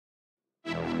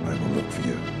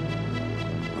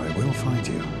will find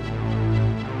you.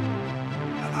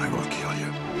 And I will kill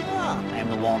you. I am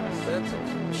the Walrus.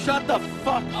 Shut the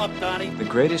fuck up, Donnie. The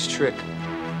greatest trick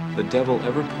the devil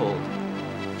ever pulled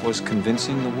was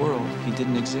convincing the world he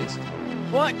didn't exist.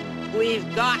 What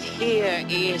we've got here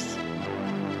is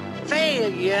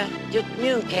failure to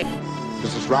communicate.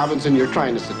 Mrs. Robinson, you're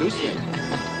trying to seduce me.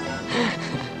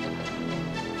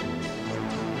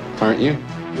 Aren't you?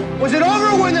 Was it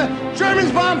over when the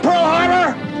Germans bombed Pearl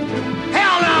Harbor?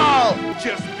 Hell no!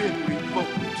 Just been revoked.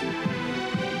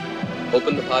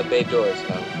 Open the pod bay doors,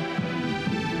 Hal.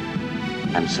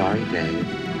 I'm sorry, Dave.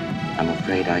 I'm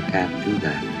afraid I can't do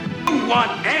that. You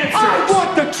want answers! I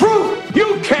want the truth!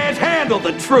 You can't handle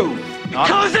the truth!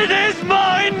 Because it is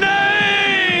my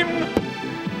name!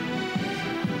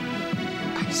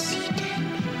 I see dead.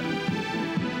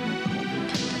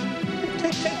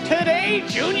 Today,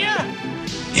 Junior?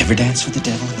 You ever dance with the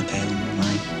devil in the pale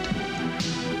moonlight?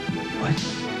 What?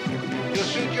 You'll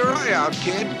shoot your eye out,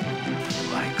 kid.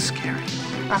 You like scary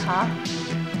movies? Uh-huh.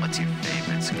 What's your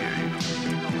favorite scary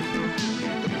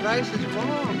movie? The price is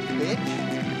wrong, bitch.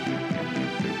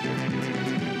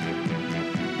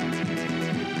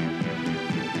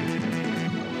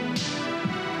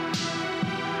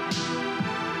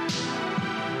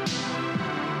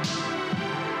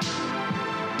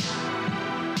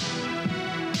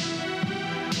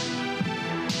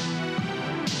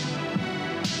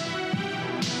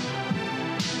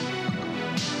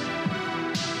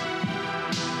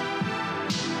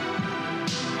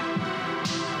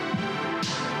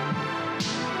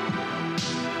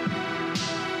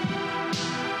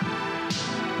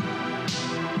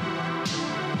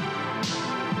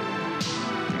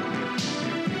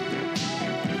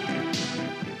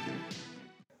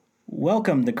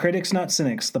 Welcome to Critics Not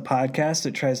Cynics, the podcast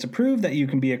that tries to prove that you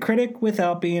can be a critic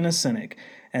without being a cynic.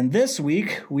 And this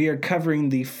week, we are covering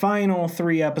the final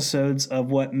 3 episodes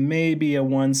of what may be a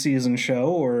one-season show,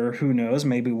 or who knows,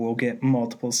 maybe we'll get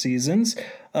multiple seasons,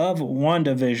 of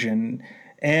WandaVision.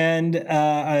 And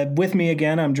with me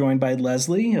again, I'm joined by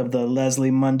Leslie of the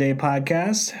Leslie Monday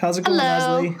podcast. How's it going,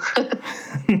 Hello. Leslie?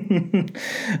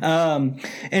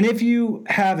 And if you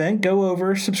haven't, go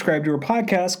over, subscribe to her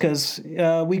podcast, because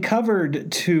we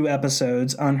covered 2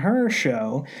 episodes on her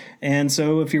show. And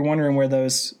so if you're wondering where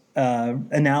those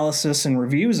analysis and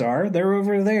reviews are, they're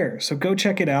over there. So go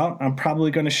check it out. I'm probably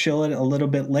going to shill it a little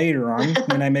bit later on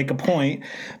when I make a point.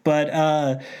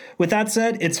 But with that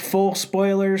said, it's full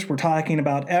spoilers. We're talking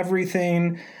about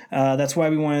everything. That's why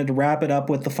we wanted to wrap it up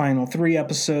with the final 3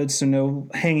 episodes, so no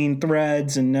hanging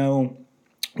threads and no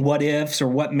what ifs or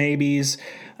what maybes.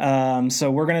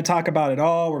 So we're going to talk about it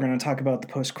all. We're going to talk about the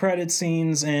post-credit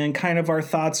scenes and kind of our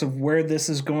thoughts of where this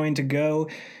is going to go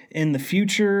in the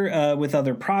future with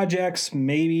other projects,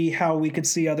 maybe how we could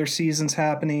see other seasons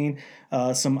happening,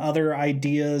 some other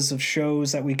ideas of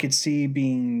shows that we could see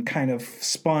being kind of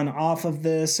spun off of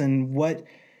this, and what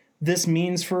this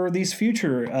means for these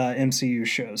future MCU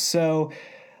shows. So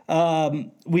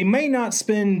we may not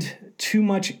spend too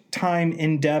much time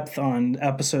in depth on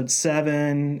episode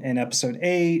 7 and episode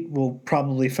 8. We'll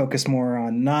probably focus more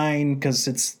on 9 because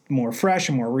it's more fresh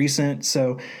and more recent.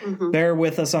 So bear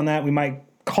with us on that. We might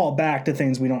call back to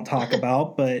things we don't talk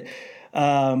about, but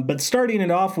starting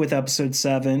it off with episode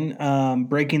 7,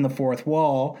 breaking the fourth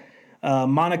wall.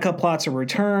 Monica plots a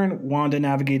return, Wanda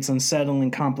navigates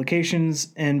unsettling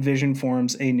complications, and Vision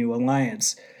forms a new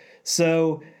alliance.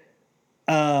 So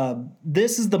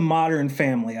this is the Modern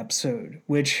Family episode,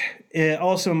 which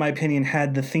also, in my opinion,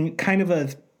 had the theme, kind of a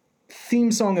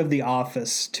theme song of The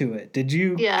Office to it. Did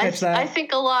you catch that? I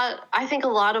think a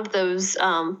lot of those,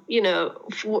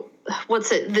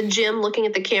 what's it? The gym looking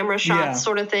at the camera shots,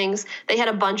 sort of things. They had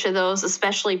a bunch of those,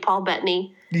 especially Paul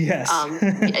Bettany. Yes.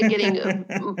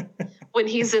 Getting when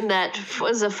he's in that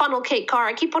was a funnel cake car.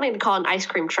 I keep wanting to call it an ice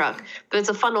cream truck, but it's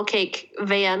a funnel cake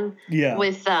van. Yeah.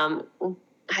 With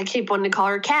I keep wanting to call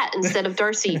her Kat instead of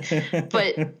Darcy,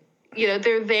 but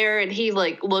they're there and he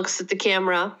looks at the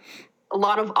camera. A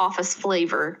lot of Office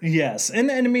flavor. Yes, and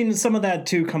I mean some of that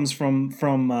too comes from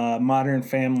Modern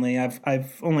Family.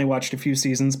 I've only watched a few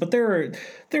seasons, but there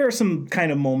are some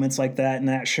kind of moments like that in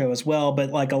that show as well.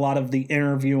 But like a lot of the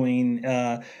interviewing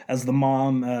as the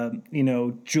mom,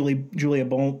 Julia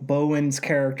Bowen's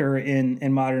character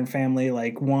in Modern Family,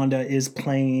 like Wanda is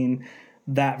playing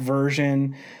that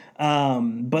version.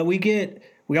 But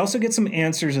we also get some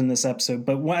answers in this episode,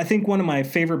 but I think one of my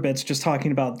favorite bits, just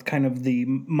talking about kind of the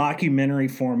mockumentary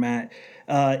format,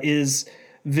 is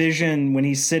Vision when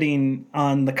he's sitting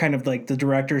on the kind of like the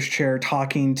director's chair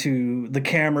talking to the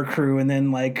camera crew and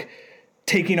then like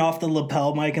taking off the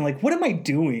lapel mic and like, what am I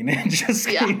doing? And just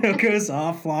goes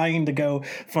off flying to go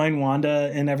find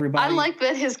Wanda and everybody. I like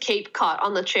that his cape caught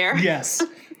on the chair. Yes.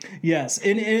 Yes.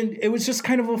 And it was just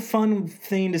kind of a fun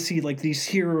thing to see, like, these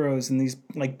heroes and these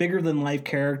like bigger than life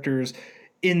characters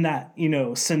in that,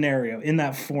 scenario, in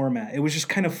that format. It was just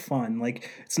kind of fun. Like,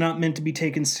 it's not meant to be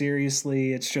taken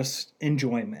seriously. It's just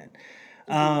enjoyment.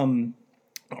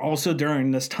 Also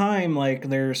during this time, like,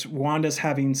 there's Wanda's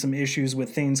having some issues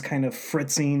with things kind of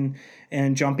fritzing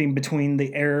and jumping between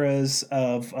the eras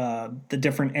of the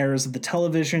different eras of the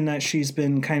television that she's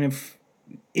been kind of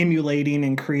emulating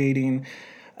and creating.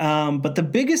 But the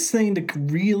biggest thing to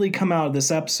really come out of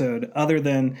this episode, other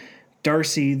than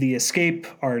Darcy, the escape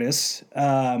artist,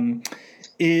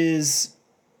 is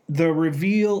the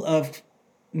reveal of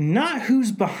not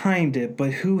who's behind it,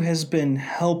 but who has been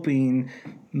helping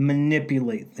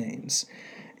manipulate things.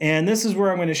 And this is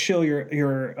where I'm going to show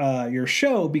your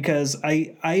show, because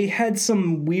I had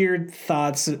some weird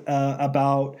thoughts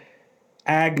about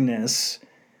Agnes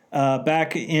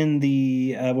back in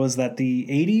the was that the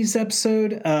 80s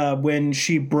episode when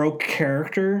she broke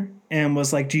character and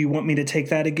was like, do you want me to take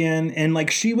that again? And like,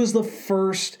 she was the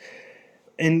first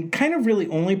and kind of really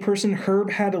only person. Herb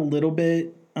had a little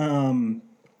bit in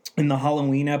the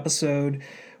Halloween episode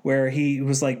where he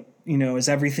was like, is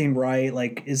everything right?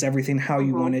 Like, is everything how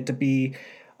you want it to be?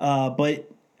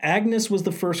 But Agnes was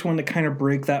the first one to kind of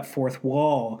break that fourth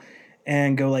wall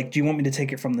and go like, do you want me to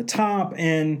take it from the top?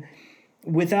 And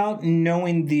without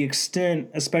knowing the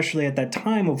extent, especially at that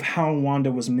time, of how Wanda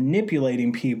was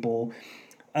manipulating people,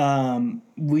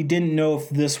 we didn't know if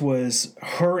this was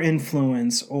her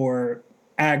influence or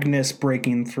Agnes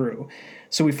breaking through.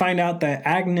 So we find out that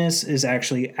Agnes is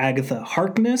actually Agatha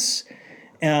Harkness,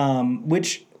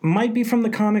 which might be from the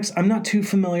comics. I'm not too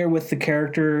familiar with the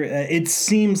character. It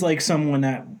seems like someone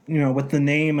that, with the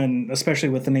name, and especially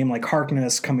with the name like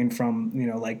Harkness coming from,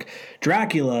 like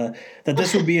Dracula, that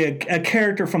this would be a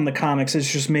character from the comics.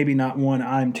 It's just maybe not one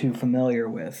I'm too familiar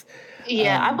with.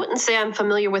 Yeah, I wouldn't say I'm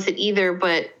familiar with it either,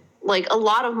 but like a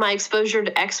lot of my exposure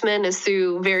to X-Men is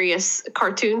through various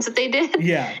cartoons that they did.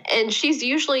 Yeah. And she's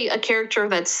usually a character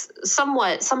that's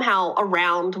somehow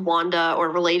around Wanda or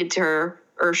related to her,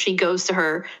 or she goes to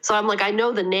her. So I'm like, I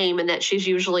know the name, and that she's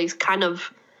usually kind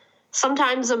of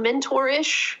sometimes a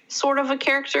mentor-ish sort of a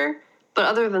character. But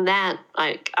other than that,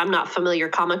 I'm not familiar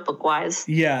comic book wise.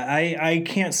 Yeah, I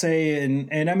can't say,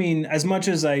 and I mean, as much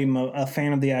as I'm a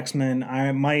fan of the X-Men,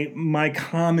 my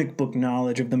comic book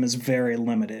knowledge of them is very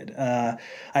limited. I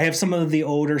have some of the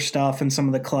older stuff and some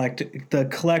of the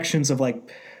collections of like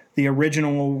the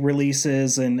original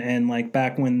releases and like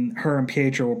back when her and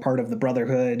Pietro were part of the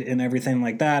Brotherhood and everything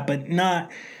like that, but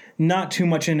not too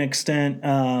much in extent.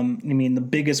 I mean, the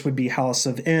biggest would be House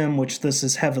of M, which this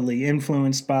is heavily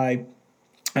influenced by.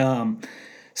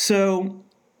 So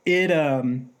it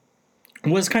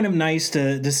was kind of nice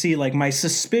to see like my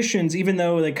suspicions, even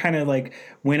though they kind of like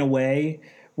went away,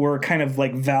 were kind of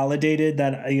like validated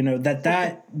that,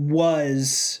 that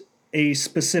was a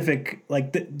specific,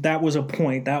 like that was a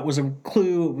point, that was a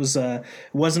clue. It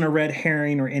wasn't a red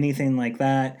herring or anything like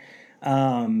that.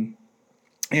 And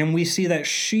we see that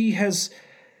she has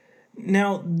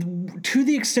now, to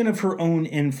the extent of her own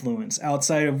influence,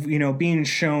 outside of, being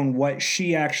shown what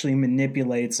she actually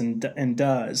manipulates and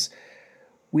does,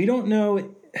 we don't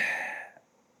know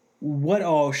what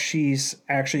all she's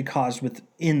actually caused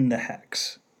within the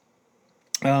Hex.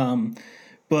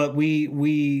 But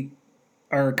we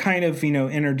are kind of,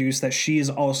 introduced that she is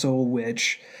also a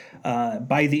witch.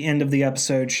 By the end of the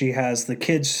episode, she has the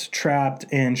kids trapped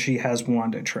and she has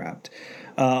Wanda trapped.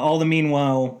 All the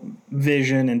meanwhile,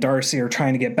 Vision and Darcy are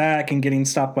trying to get back and getting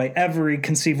stopped by every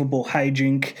conceivable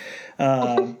hijink.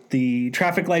 The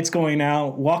traffic lights going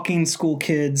out, walking school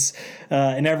kids,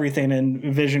 and everything. And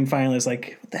Vision finally is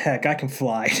like, what the heck, I can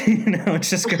fly. It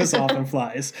just goes off and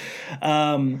flies.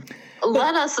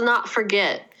 Let us not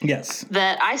forget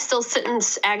that I still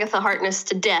sentence Agatha Harkness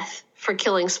to death for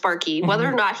killing Sparky, whether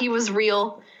or not he was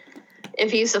real. If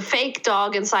he's a fake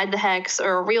dog inside the Hex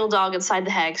or a real dog inside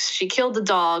the Hex, she killed the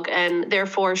dog, and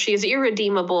therefore she is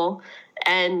irredeemable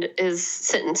and is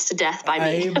sentenced to death by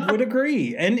me. I would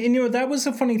agree. And that was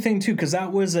a funny thing, too, because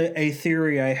that was a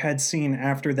theory I had seen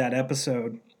after that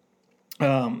episode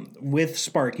with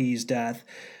Sparky's death,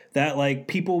 that, like,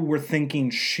 people were thinking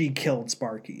she killed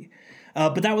Sparky.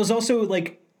 But that was also,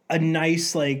 like, a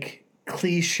nice, like,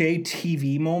 cliche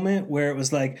TV moment where it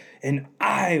was like, and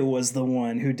I was the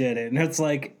one who did it. And it's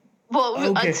like,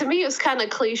 well, to me, it was kind of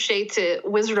cliche to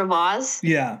Wizard of Oz.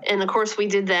 Yeah. And of course, we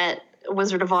did that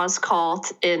Wizard of Oz call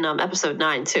in episode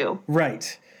 9 too.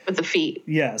 Right. With the feet.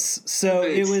 Yes. So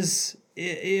it was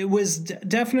it was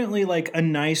definitely like a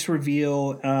nice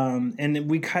reveal, and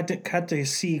we cut to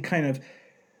see kind of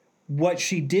what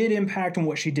she did impact and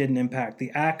what she didn't impact.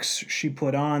 The acts she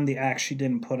put on, the acts she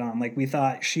didn't put on. Like, we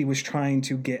thought she was trying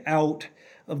to get out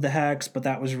of the hex, but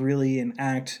that was really an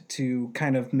act to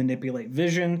kind of manipulate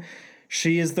Vision.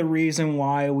 She is the reason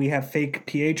why we have fake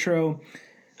Pietro,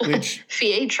 which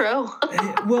Pietro.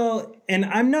 well, and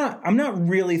I'm not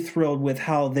really thrilled with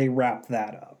how they wrapped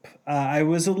that up. I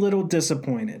was a little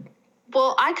disappointed.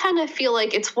 Well, I kind of feel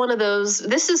like it's one of those.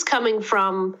 This is coming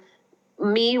from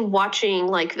me watching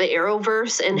like the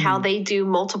Arrowverse and how they do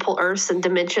multiple Earths and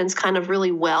dimensions kind of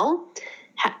really well.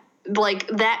 Like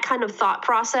that kind of thought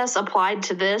process applied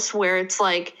to this, where it's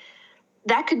like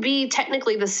that could be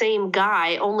technically the same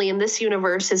guy, only in this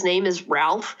universe his name is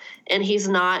Ralph and he's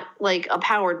not like a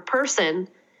powered person.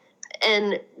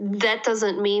 And that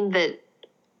doesn't mean that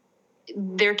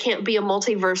there can't be a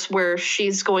multiverse where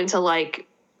she's going to like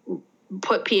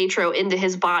put Pietro into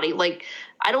his body. Like,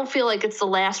 I don't feel like it's the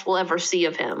last we'll ever see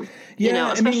of him, you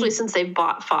know, especially since they've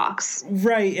bought Fox.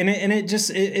 Right. And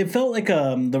it felt like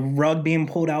the rug being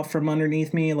pulled out from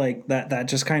underneath me, like that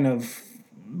just kind of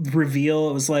reveal.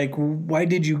 It was like, why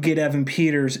did you get Evan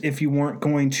Peters if you weren't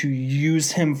going to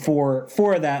use him for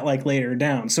that like later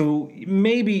down? So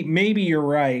maybe you're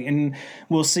right, and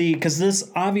we'll see, because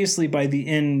this obviously by the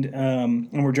end,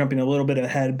 and we're jumping a little bit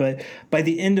ahead, but by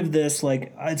the end of this,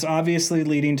 like, it's obviously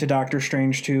leading to Doctor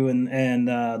Strange 2 and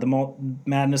the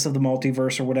Madness of the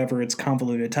Multiverse, or whatever its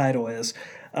convoluted title is.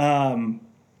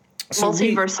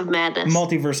 Multiverse of Madness.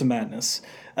 Multiverse of Madness.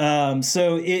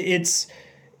 So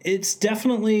it's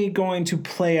definitely going to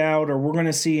play out, or we're going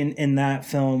to see in that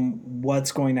film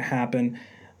what's going to happen.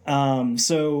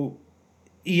 So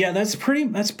yeah, that's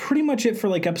pretty much it for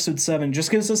like episode 7.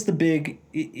 Just gives us the big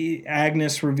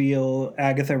Agatha reveal,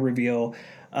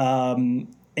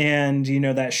 and you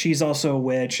know that she's also a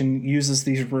witch and uses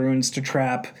these runes to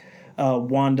trap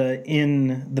Wanda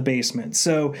in the basement.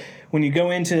 So when you go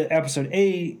into episode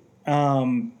 8,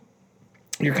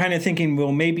 you're kind of thinking,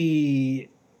 well, maybe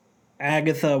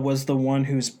Agatha was the one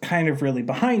who's kind of really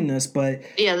behind this, but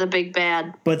yeah, the big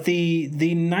bad. But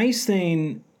the nice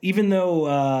thing, even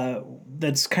though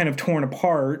that's kind of torn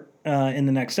apart in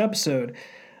the next episode,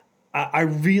 I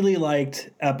really liked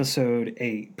episode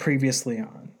 8 previously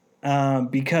on,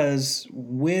 because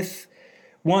with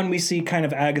one, we see kind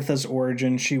of Agatha's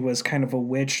origin. She was kind of a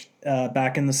witch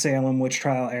back in the Salem witch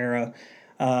trial era.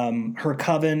 Her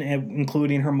coven,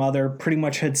 including her mother, pretty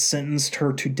much had sentenced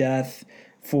her to death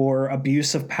for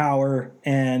abuse of power.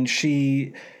 And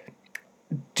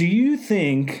do you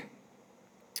think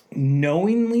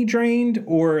knowingly drained,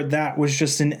 or that was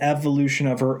just an evolution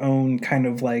of her own kind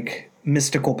of like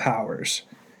mystical powers?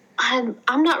 I'm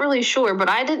not really sure, but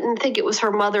I didn't think it was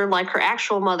her mother, like her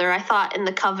actual mother. I thought in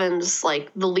the covens,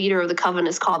 like the leader of the coven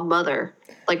is called Mother,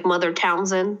 like Mother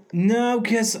Townsend. No,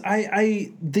 because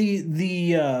when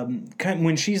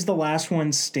she's the last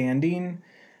one standing,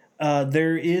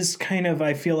 there is kind of,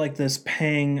 I feel like, this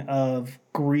pang of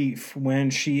grief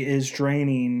when she is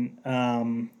draining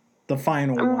the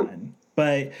final one.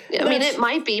 But I mean, it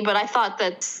might be, but I thought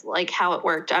that's like how it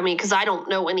worked. I mean, because I don't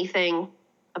know anything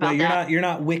about that. You're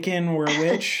not Wiccan or a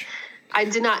witch? I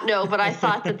did not know, but I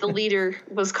thought that the leader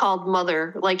was called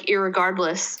Mother, like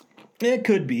irregardless. It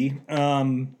could be.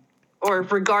 Or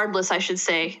regardless, I should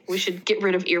say. We should get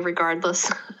rid of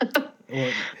irregardless.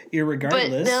 Or irregardless.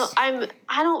 But no,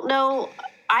 I don't know.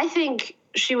 I think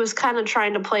she was kind of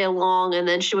trying to play along, and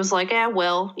then she was like,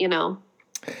 well, you know.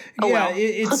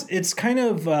 It's kind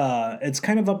of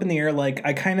up in the air. Like,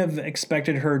 I kind of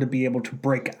expected her to be able to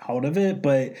break out of it,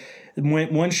 but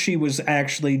once she was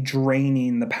actually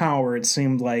draining the power, it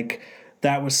seemed like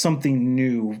that was something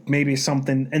new, maybe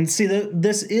something. And see,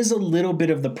 this is a little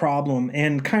bit of the problem,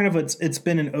 and kind of it's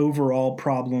been an overall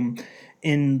problem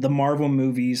in the Marvel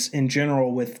movies in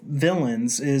general with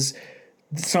villains, is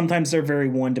sometimes they're very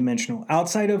one-dimensional.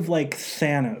 Outside of like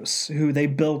Thanos, who they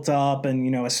built up and,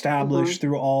 you know, established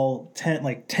through all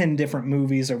 10 different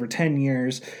movies over 10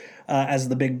 years as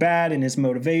the big bad and his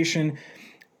motivation,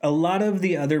 a lot of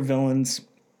the other villains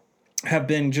have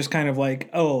been just kind of like,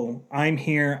 oh, I'm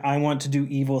here, I want to do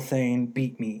evil thing,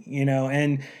 beat me, you know,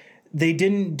 and they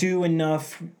didn't do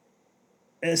enough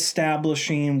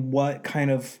establishing what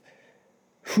kind of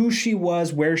who she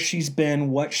was, where she's been,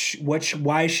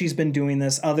 why she's been doing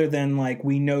this, other than like,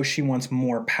 we know she wants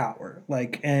more power,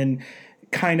 like, and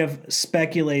kind of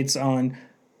speculates on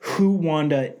who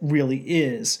Wanda really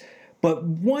is. But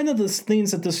one of the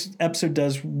things that this episode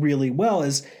does really well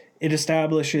is it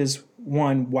establishes,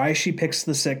 one, why she picks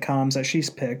the sitcoms that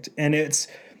she's picked, and it's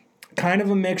kind of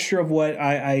a mixture of what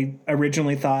I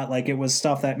originally thought. Like, it was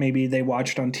stuff that maybe they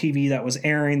watched on TV that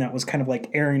was kind of like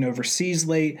airing overseas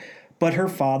late. But her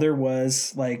father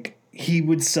was like, he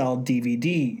would sell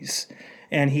DVDs,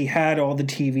 and he had all the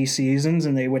TV seasons,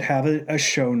 and they would have a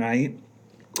show night.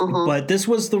 But this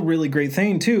was the really great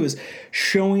thing too, is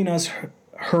showing us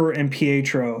her and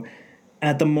Pietro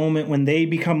at the moment when they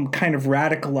become kind of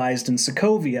radicalized in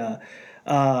Sokovia,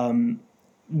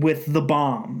 with the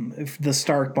bomb, the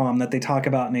Stark bomb that they talk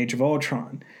about in Age of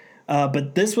Ultron.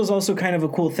 But this was also kind of a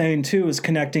cool thing too, is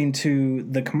connecting to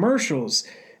the commercials,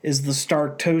 is the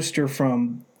Stark toaster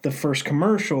from the first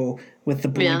commercial with the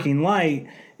blinking light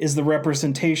is the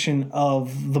representation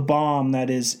of the bomb that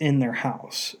is in their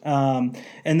house. And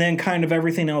then kind of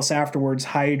everything else afterwards,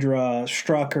 Hydra,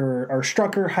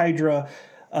 Strucker, Hydra,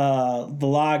 the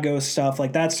Lago stuff,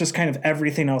 like that's just kind of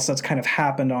everything else that's kind of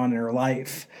happened on in her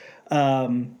life.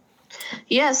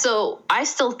 Yeah, so I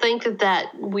still think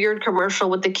that weird commercial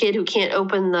with the kid who can't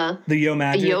open the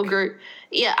yogurt.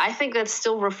 Yeah, I think that's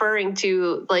still referring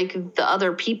to like the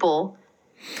other people.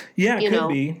 Yeah, it could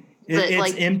be. It's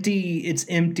like, empty. It's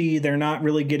empty. They're not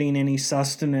really getting any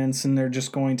sustenance, and they're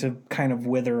just going to kind of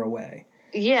wither away.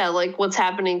 Yeah, like what's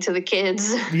happening to the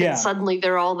kids. Yeah. Suddenly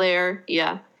they're all there.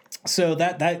 Yeah. So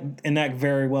that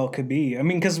very well could be. I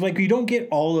mean, because like we don't get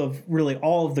all of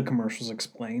the commercials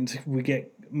explained. We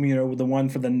get, the one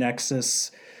for the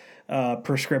Nexus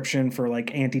prescription for like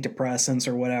antidepressants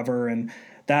or whatever, and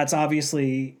that's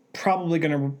obviously probably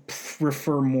going to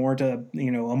refer more to, a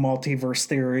multiverse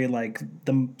theory, like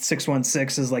the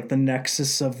 616 is like the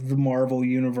nexus of the Marvel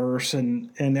universe, and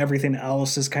everything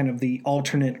else is kind of the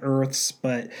alternate Earths.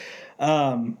 But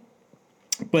yeah,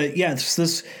 it's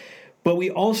this. But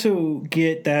we also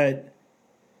get that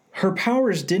her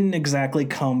powers didn't exactly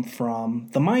come from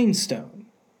the Mind Stone.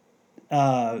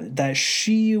 That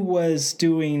she was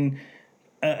doing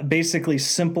basically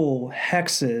simple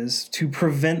hexes to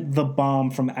prevent the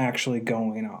bomb from actually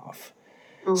going off.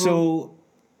 So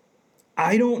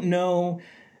I don't know.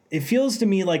 It feels to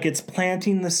me like it's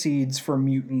planting the seeds for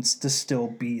mutants to still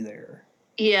be there.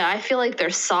 Yeah, I feel like they're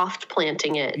soft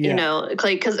planting it,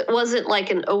 because it wasn't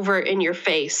like an over in your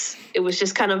face. It was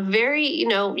just kind of very,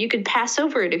 you could pass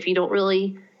over it if you don't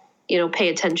really, pay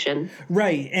attention.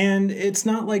 Right. And it's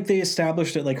not like they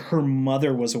established it like her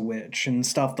mother was a witch and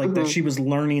stuff like that. She was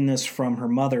learning this from her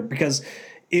mother, because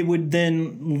it would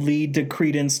then lead to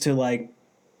credence to like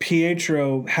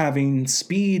Pietro having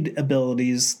speed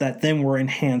abilities that then were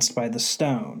enhanced by the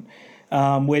stone,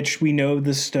 which we know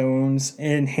the stones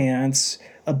enhance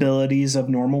abilities of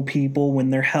normal people when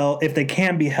they're held, if they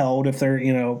can be held, if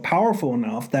they're, powerful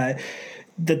enough, that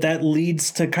leads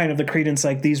to kind of the credence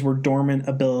like these were dormant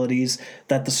abilities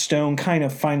that the stone kind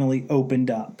of finally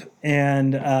opened up.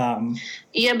 And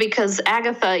yeah, because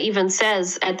Agatha even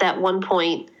says at that one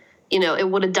point, it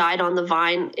would have died on the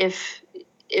vine if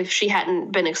she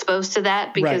hadn't been exposed to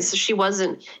that, because it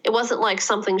wasn't like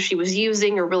something she was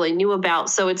using or really knew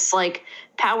about. So it's like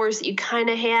powers that you kind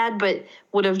of had, but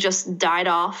would have just died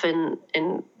off and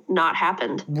not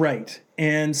happened. Right.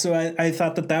 And so I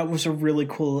thought that was a really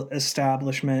cool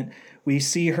establishment. We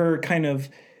see her kind of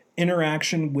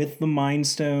interaction with the Mind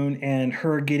Stone and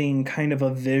her getting kind of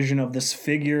a vision of this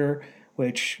figure,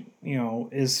 which,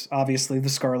 is obviously the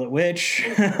Scarlet Witch,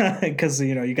 because,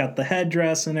 you got the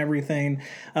headdress and everything.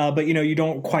 But, you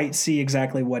don't quite see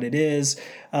exactly what it is.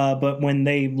 But when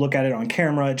they look at it on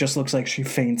camera, it just looks like she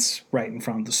faints right in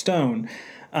front of the stone.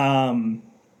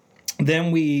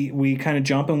 Then we kind of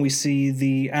jump and we see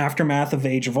the aftermath of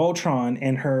Age of Ultron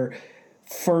and her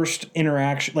first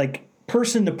interaction, like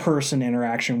person-to-person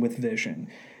interaction with Vision.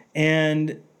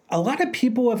 And a lot of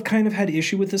people have kind of had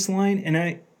issue with this line,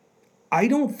 and I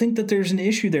don't think that there's an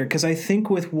issue there, because I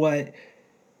think with what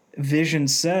Vision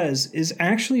says is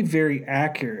actually very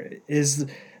accurate, is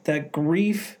that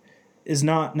grief is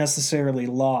not necessarily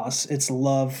loss, it's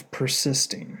love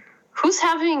persisting. Who's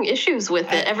having issues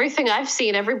with it? Everything I've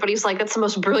seen, everybody's like, that's the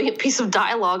most brilliant piece of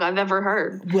dialogue I've ever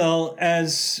heard. Well,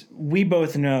 as we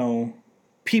both know,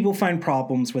 people find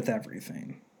problems with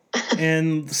everything.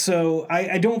 And so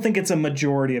I don't think it's a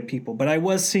majority of people, but I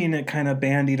was seeing it kind of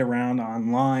bandied around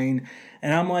online.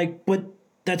 And I'm like, but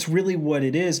that's really what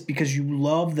it is, because you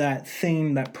love that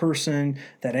thing, that person,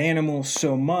 that animal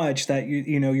so much that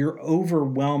you're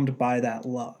overwhelmed by that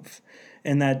love.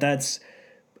 And that's...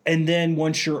 And then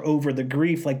once you're over the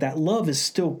grief, like that love is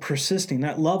still persisting.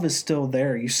 That love is still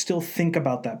there. You still think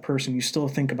about that person. You still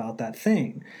think about that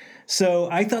thing. So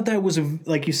I thought that was,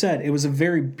 like you said, it was a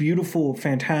very beautiful,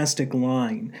 fantastic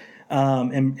line,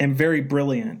 and very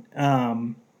brilliant.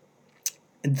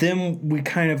 then we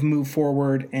kind of move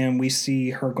forward and we see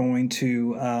her going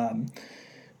to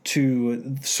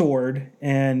Sword,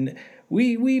 and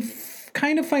we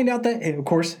kind of find out that, of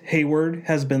course, Hayward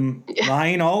has been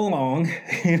lying all along.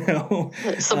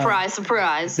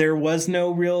 Surprise. There was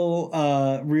no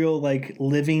real like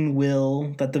living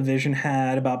will that the Vision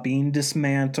had about being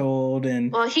dismantled,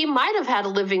 and well, he might have had a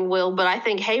living will, but I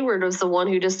think Hayward was the one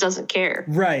who just doesn't care.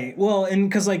 Right. Well, and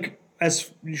because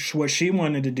as what she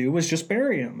wanted to do was just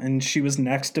bury him, and she was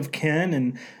next of kin,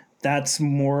 and that's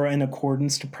more in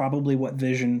accordance to probably what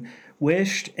Vision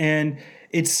wished. And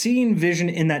it's seeing Vision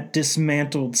in that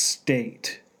dismantled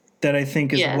state that I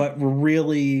think is what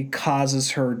really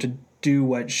causes her to do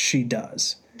what she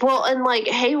does. Well, and like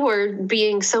Hayward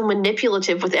being so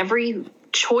manipulative with every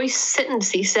choice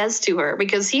sentence he says to her,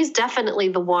 because he's definitely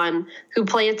the one who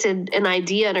planted an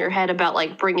idea in her head about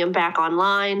like bringing him back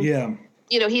online. Yeah.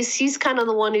 He's kind of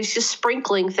the one who's just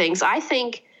sprinkling things. I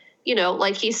think,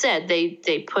 like he said, they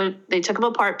took him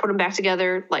apart, put him back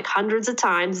together like hundreds of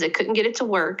times. They couldn't get it to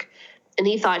work. And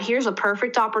he thought, here's a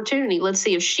perfect opportunity. Let's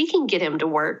see if she can get him to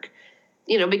work,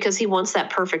 because he wants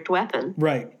that perfect weapon.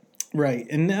 Right.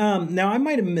 And now I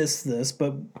might have missed this,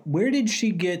 but where did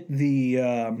she get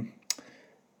the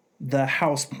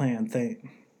house plan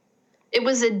thing? It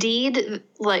was a deed,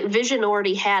 like Vision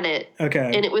already had it.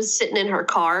 Okay. And it was sitting in her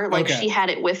car. Like she had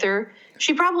it with her.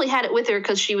 She probably had it with her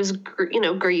because she was,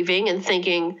 grieving and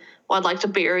thinking, well, I'd like to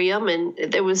bury him. And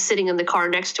it was sitting in the car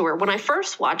next to her. When I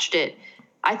first watched it,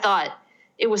 I thought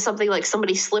it was something like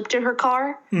somebody slipped in her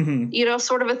car,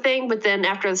 sort of a thing. But then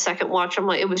after the second watch, I'm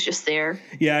like, it was just there.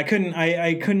 Yeah, I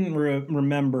couldn't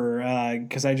remember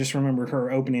because I just remembered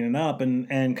her opening it up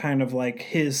and kind of like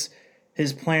his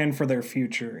plan for their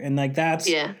future. And like that's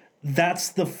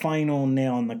the final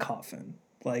nail in the coffin.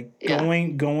 Like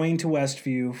going to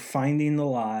Westview, finding the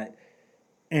lot,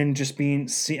 and just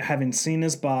having seen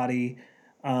his body.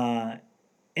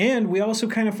 And we also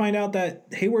kind of find out that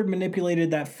Hayward manipulated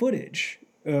that footage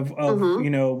of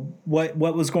what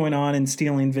was going on in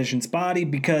stealing Vision's body,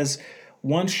 because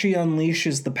once she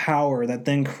unleashes the power that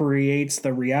then creates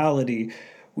the reality,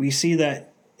 we see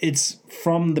that it's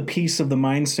from the piece of the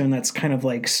Mind Stone that's kind of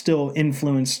like still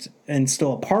influenced and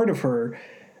still a part of her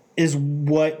is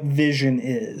what Vision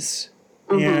is.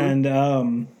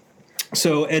 And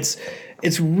so it's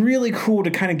really cool to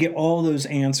kind of get all those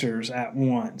answers at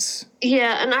once.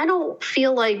 Yeah, and I don't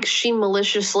feel like she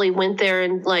maliciously went there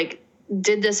and like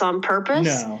did this on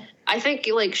purpose. No. I think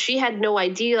like she had no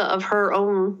idea of her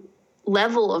own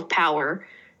level of power,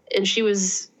 and she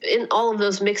was in all of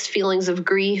those mixed feelings of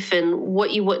grief and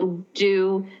what you wouldn't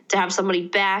do to have somebody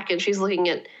back. And she's looking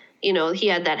at, he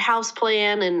had that house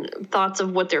plan and thoughts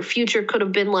of what their future could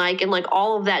have been like. And like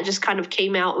all of that just kind of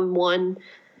came out in one.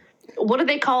 What do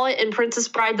they call it in Princess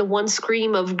Bride? The one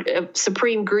scream of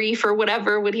supreme grief or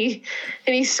whatever, when he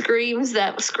screams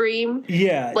that scream.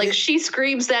 Yeah. Like she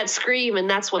screams that scream, and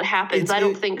that's what happens. I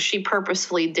don't think she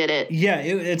purposefully did it. Yeah.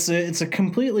 It's a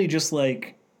completely just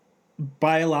like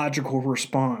biological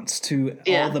response to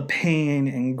all the pain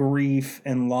and grief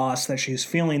and loss that she's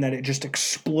feeling, that it just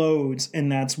explodes.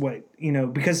 And that's what,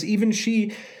 because even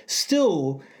she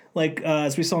still, like,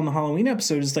 as we saw in the Halloween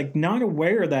episode, is like not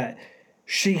aware that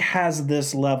she has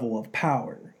this level of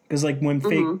power. Because like when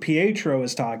fake Pietro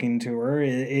is talking to her,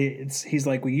 he's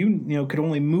like, well, you could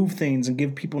only move things and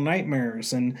give people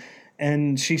nightmares,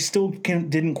 and she still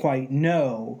didn't quite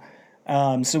know.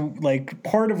 So like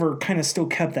part of her kind of still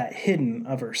kept that hidden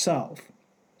of herself.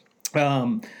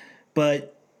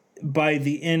 But by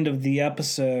the end of the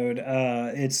episode,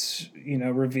 it's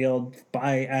revealed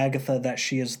by Agatha that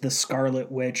she is the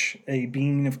Scarlet Witch, a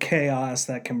being of chaos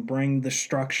that can bring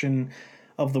destruction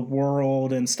of the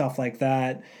world and stuff like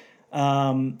that.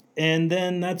 And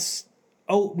then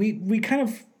we kind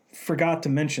of forgot to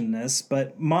mention this,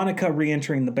 but Monica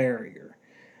re-entering the barrier.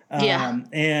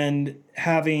 And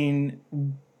having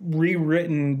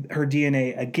rewritten her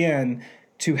DNA again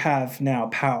to have now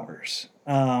powers.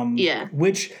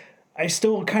 Which I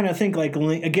still kind of think like,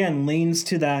 again, leans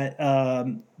to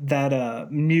that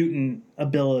mutant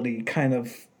ability kind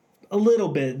of a little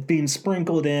bit being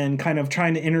sprinkled in, kind of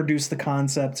trying to introduce the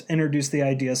concept, introduce the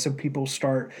idea so people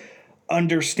start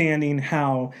understanding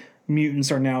how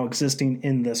mutants are now existing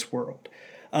in this world.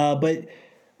 But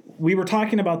we were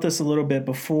talking about this a little bit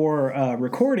before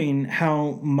recording,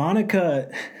 how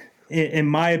Monica, in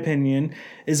my opinion,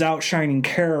 is outshining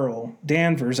Carol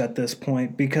Danvers at this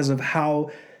point because of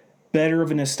how better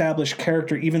of an established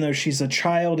character, even though she's a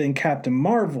child in Captain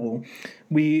Marvel,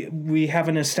 we have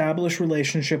an established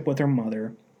relationship with her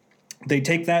mother. They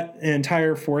take that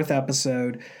entire fourth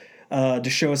episode to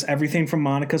show us everything from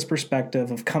Monica's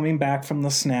perspective of coming back from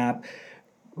the snap,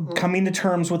 coming to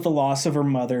terms with the loss of her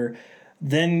mother,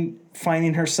 then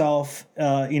finding herself,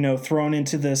 thrown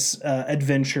into this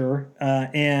adventure,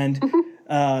 and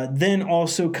then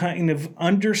also kind of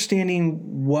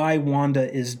understanding why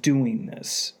Wanda is doing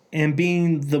this and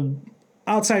being the,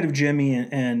 outside of Jimmy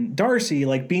and Darcy,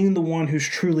 like being the one who's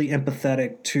truly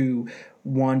empathetic to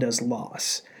Wanda's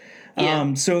loss.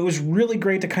 Yeah. So it was really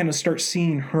great to kind of start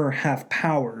seeing her have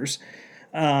powers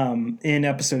in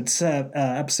episode 7.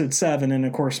 And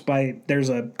of course, there's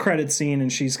a credit scene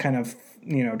and she's kind of,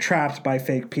 trapped by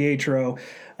fake Pietro.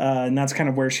 And that's kind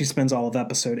of where she spends all of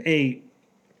episode 8.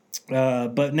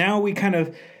 But now we kind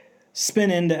of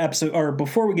spin into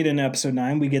before we get into episode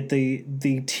 9, we get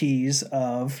the tease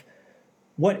of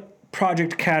what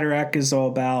Project Cataract is all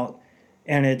about.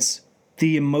 And it's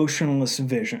the emotionless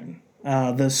vision.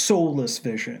 The soulless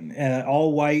vision,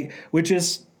 all white, which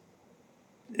is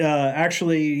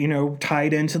actually,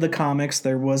 tied into the comics.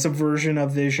 There was a version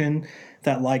of Vision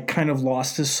that kind of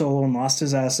lost his soul and lost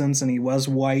his essence, and he was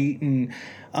white. And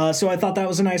so I thought that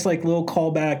was a nice little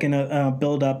callback and a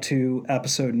build up to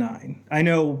episode 9. I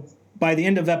know by the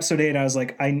end of episode 8, I was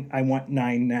like, I want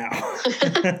 9 now.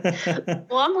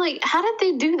 Well, I'm like, how did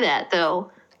they do that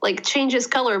though? Change his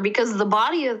color, because the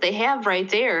body that they have right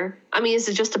there, I mean, is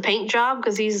it just a paint job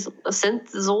because he's a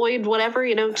synthezoid, whatever,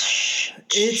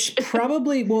 It's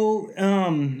probably,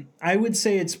 I would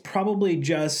say it's probably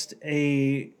just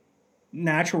a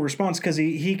natural response because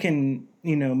he can,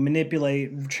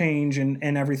 manipulate, change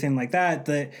and everything like that.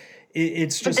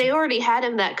 It's just. But they already had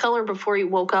him that color before he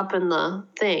woke up in the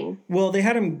thing. Well, they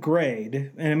had him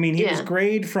grayed. And I mean, he was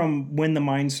grayed from when the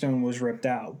Mind Stone was ripped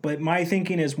out. But my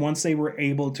thinking is once they were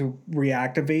able to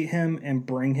reactivate him and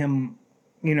bring him,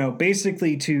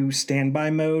 basically to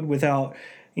standby mode without,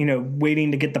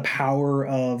 waiting to get the power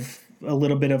of a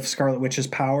little bit of Scarlet Witch's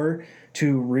power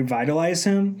to revitalize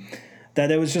him, that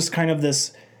it was just kind of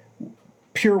this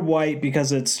pure white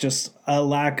because it's just a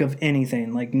lack of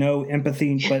anything, no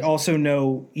empathy, but also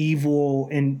no evil.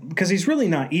 And because he's really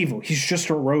not evil, he's just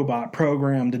a robot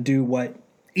programmed to do what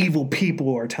evil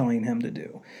people are telling him to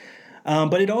do.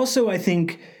 But it also, I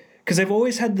think, because I've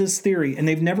always had this theory and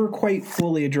they've never quite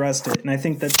fully addressed it. And I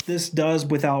think that this does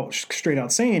without straight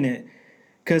out saying it.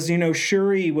 Because,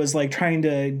 Shuri was trying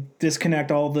to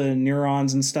disconnect all the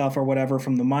neurons and stuff or whatever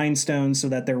from the Mind Stone so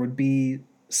that there would be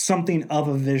something of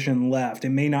a Vision left. It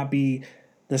may not be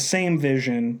the same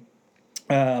Vision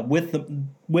with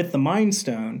the Mind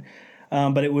Stone,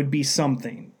 but it would be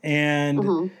something.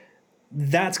 And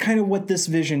that's kind of what this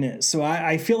Vision is. So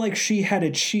I feel like she had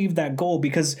achieved that goal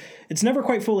because it's never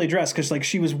quite fully addressed because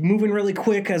she was moving really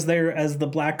quick as the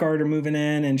Blackguard are moving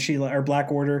in or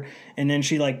Black Order, and then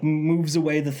she moves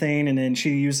away the thing, and then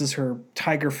she uses her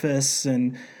tiger fists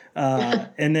and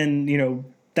then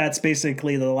that's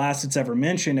basically the last it's ever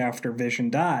mentioned after Vision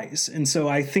dies. And so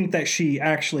I think that she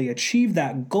actually achieved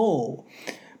that goal,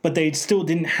 but they still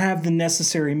didn't have the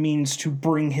necessary means to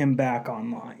bring him back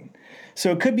online.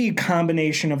 So it could be a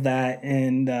combination of that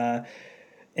and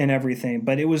everything.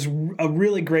 But it was a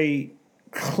really great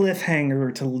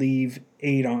cliffhanger to leave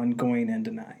 8 on going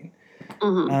into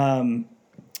 9.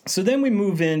 So then we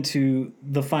move into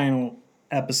the final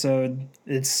episode.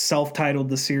 It's self-titled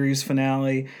the series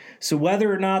finale. So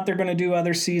whether or not they're going to do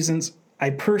other seasons, I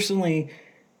personally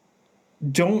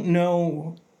don't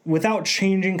know. Without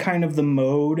changing kind of the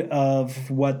mode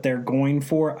of what they're going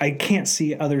for, I can't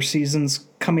see other seasons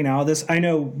coming out of this. I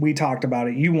know we talked about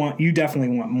it. You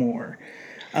definitely want more.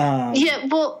 Yeah,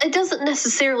 well, it doesn't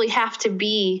necessarily have to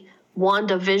be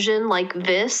WandaVision like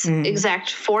this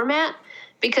exact format,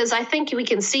 because I think we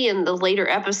can see in the later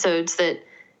episodes that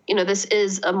this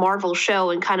is a Marvel show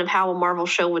and kind of how a Marvel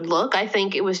show would look. I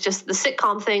think it was just the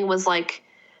sitcom thing was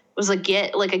a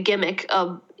gimmick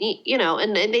of,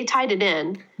 and they tied it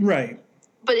in. Right.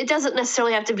 But it doesn't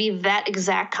necessarily have to be that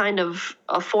exact kind of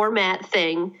a format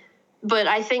thing. But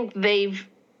I think they've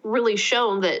really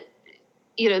shown that,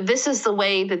 this is the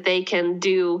way that they can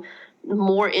do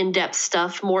more in-depth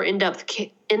stuff, more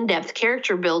in-depth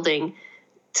character building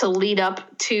to lead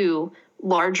up to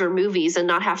larger movies and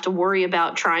not have to worry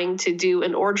about trying to do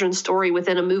an origin story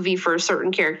within a movie for a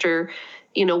certain character,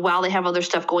 while they have other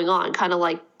stuff going on, kind of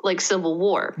like Civil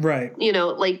War. Right.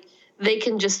 They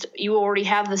can you already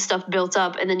have the stuff built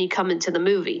up and then you come into the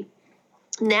movie.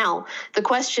 Now, the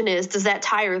question is, does that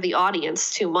tire the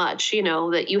audience too much?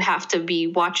 That you have to be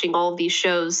watching all of these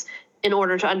shows in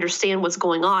order to understand what's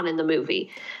going on in the movie.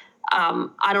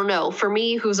 I don't know. For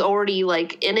me, who's already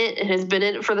like in it and has been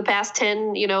in it for the past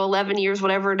 10, 11 years,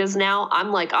 whatever it is now,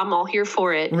 I'm all here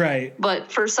for it. Right.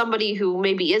 But for somebody who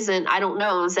maybe isn't, I don't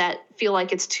know. Does that feel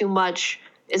like it's too much?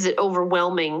 Is it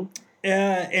overwhelming?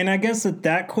 And I guess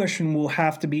that question will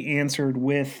have to be answered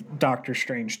with Doctor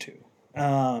Strange 2,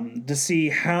 to see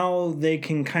how they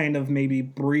can kind of maybe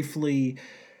briefly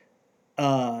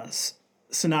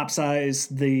synopsize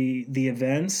the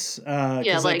events.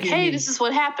 Hey, this is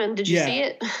what happened. Did you see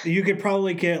it? You could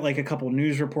probably get like a couple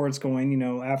news reports going,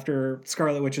 after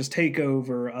Scarlet Witch's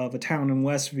takeover of a town in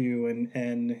Westview,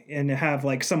 and have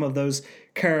like some of those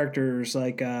characters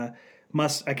like I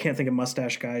can't think of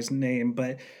Mustache Guy's name,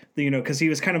 but because he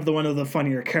was kind of one of the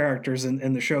funnier characters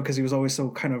in the show because he was always so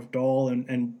kind of dull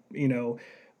and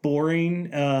boring.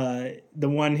 The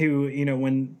one who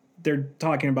when they're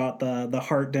talking about the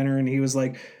heart dinner, and he was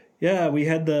like, yeah, we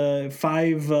had the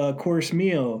 5-course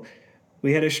meal.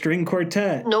 We had a string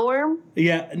quartet. Norm?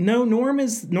 Yeah. No, Norm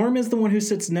is the one who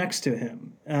sits next to him.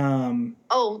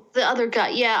 The other guy.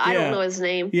 Yeah, I don't know his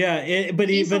name. Yeah,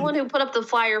 he's the one who put up the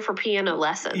flyer for piano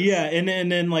lessons. Yeah, and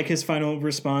then like his final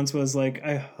response was like,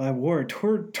 I wore a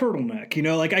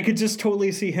turtleneck. Like I could just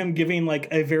totally see him giving like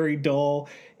a very dull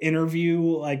interview,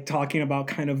 like talking about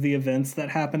kind of the events that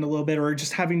happened a little bit, or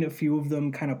just having a few of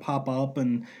them kind of pop up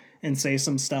and say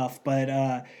some stuff. But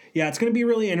it's going to be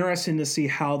really interesting to see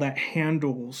how that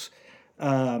handles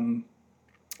kind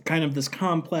of this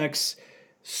complex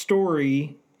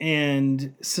story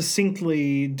and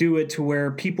succinctly do it to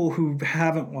where people who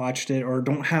haven't watched it or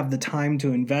don't have the time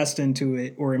to invest into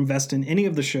it or invest in any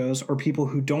of the shows, or people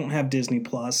who don't have Disney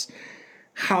Plus,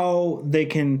 how they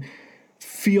can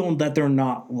feel that they're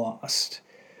not lost.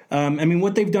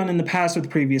 What they've done in the past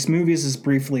with previous movies is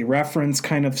briefly reference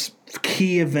kind of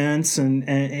key events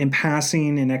and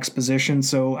passing and exposition.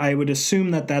 So I would assume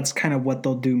that that's kind of what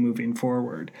they'll do moving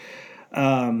forward.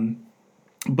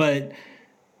 But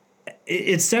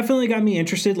it's definitely got me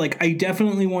interested. Like, I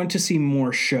definitely want to see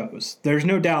more shows. There's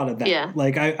no doubt of that. Yeah.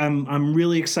 Like, I'm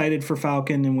really excited for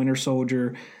Falcon and Winter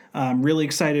Soldier. I'm really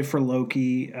excited for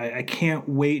Loki. I can't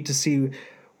wait to see,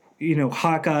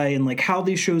 Hawkeye and like how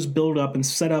these shows build up and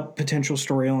set up potential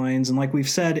storylines. And like we've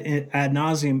said ad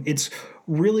nauseum, it's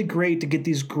really great to get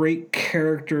these great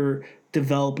character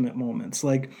development moments.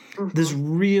 Like this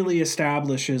really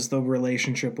establishes the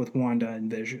relationship with Wanda and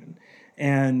Vision.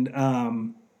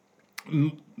 And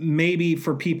maybe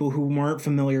for people who weren't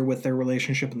familiar with their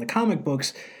relationship in the comic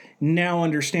books, now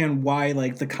understand why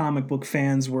like the comic book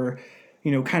fans were,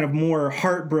 kind of more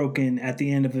heartbroken at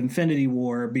the end of Infinity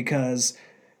War because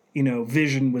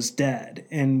Vision was dead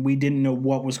and we didn't know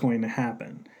what was going to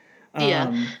happen.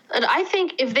 And I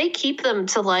think if they keep them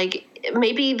to like,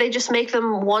 maybe they just make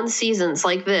them one seasons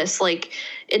like this, like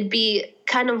it'd be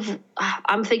kind of,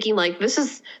 I'm thinking like this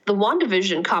is the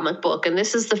WandaVision comic book and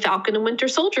this is the Falcon and Winter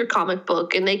Soldier comic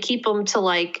book, and they keep them to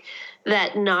like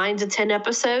that 9 to 10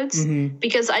 episodes.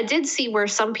 Because I did see where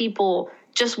some people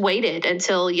just waited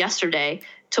until yesterday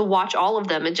to watch all of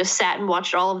them and just sat and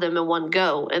watched all of them in one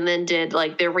go and then did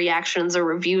like their reactions or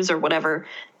reviews or whatever.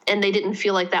 And they didn't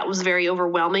feel like that was very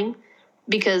overwhelming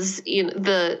because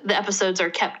the episodes are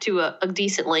kept to a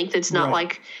decent length. It's not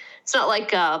like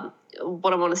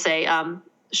what I want to say,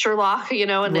 Sherlock,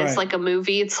 and it's like a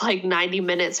movie. It's like 90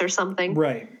 minutes or something.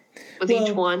 Right. With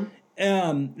each one.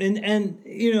 And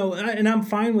I'm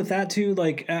fine with that too.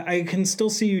 Like I can still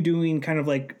see you doing kind of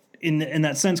like in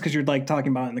that sense, because you're like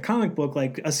talking about in the comic book,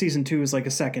 like a season 2 is like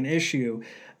a second issue.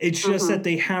 It's just that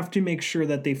they have to make sure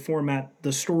that they format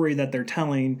the story that they're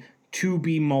telling to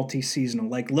be multi-seasonal.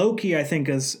 Like Loki, I think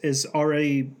is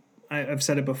already, I've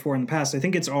said it before in the past, I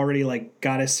think it's already like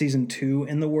got a season 2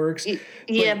 in the works.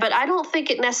 Yeah, but I don't think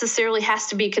it necessarily has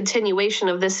to be a continuation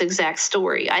of this exact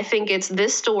story. I think it's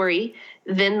this story,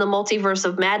 then the Multiverse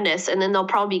of Madness, and then there'll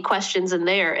probably be questions in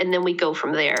there, and then we go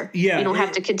from there. Yeah, you don't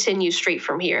have to continue straight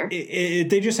from here.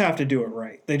 They just have to do it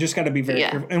right. They just got to be very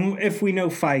careful. And if we know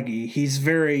Feige, he's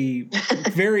very,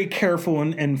 very careful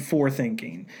and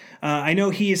forward-thinking. I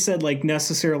know he said like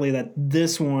necessarily that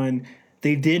this one,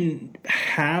 they didn't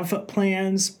have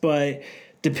plans, but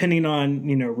depending on,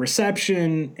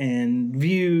 reception and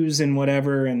views and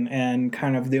whatever and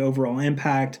kind of the overall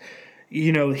impact,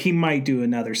 he might do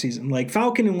another season. Like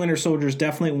Falcon and Winter Soldier is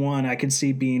definitely one I could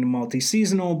see being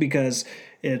multi-seasonal because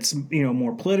it's,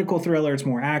 more political thriller. It's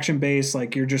more action-based.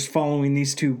 Like you're just following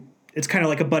these two. It's kind of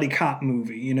like a buddy cop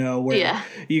movie, where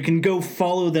you can go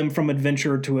follow them from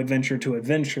adventure to adventure to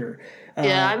adventure.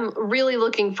 I'm really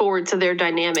looking forward to their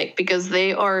dynamic because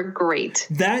they are great.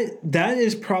 That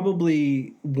is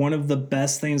probably one of the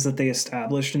best things that they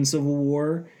established in Civil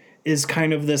War is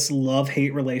kind of this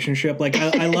love-hate relationship. Like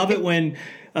I love it when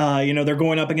they're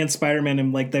going up against Spider-Man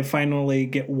and like they finally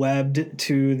get webbed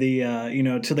to the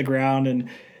to the ground,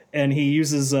 and he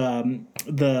uses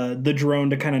the drone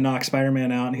to kind of knock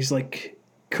Spider-Man out, and he's like,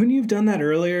 couldn't you have done that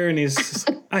earlier? And he's just,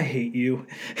 I hate you.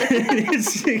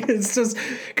 it's just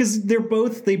because they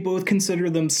both consider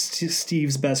them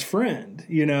Steve's best friend,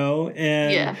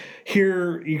 and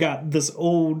here you got this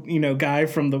old, guy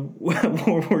from the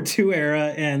World War II era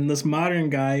and this modern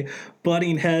guy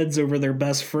butting heads over their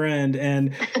best friend.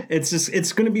 And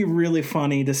it's going to be really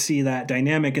funny to see that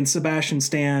dynamic, and Sebastian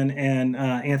Stan and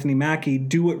Anthony Mackie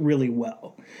do it really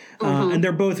well. And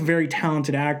they're both very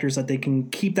talented actors that they can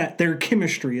keep that. Their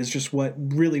chemistry is just what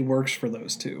really works for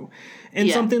those two. And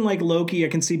something like Loki, I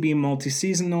can see being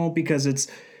multi-seasonal because it's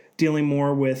dealing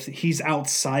more with, he's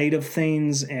outside of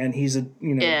things and he's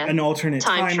an alternate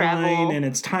timeline, and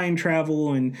it's time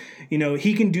travel, and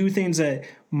he can do things that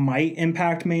might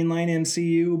impact mainline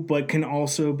MCU but can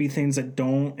also be things that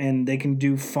don't, and they can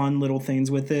do fun little things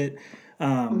with it.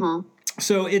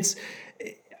 So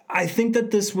I think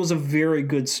that this was a very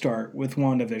good start with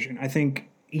WandaVision. I think,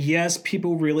 yes,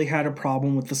 people really had a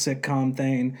problem with the sitcom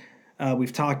thing.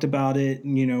 We've talked about it,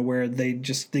 where they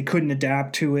couldn't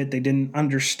adapt to it. They didn't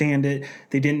understand it.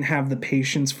 They didn't have the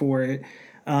patience for it.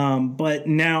 But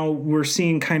now we're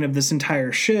seeing kind of this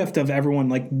entire shift of everyone,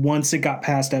 like, once it got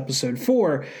past episode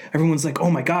 4, everyone's like,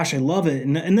 oh my gosh, I love it.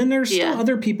 And then there's still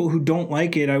other people who don't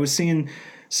like it. I was seeing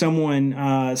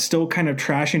someone still kind of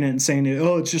trashing it and saying,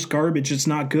 oh, it's just garbage, it's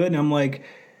not good. And I'm like,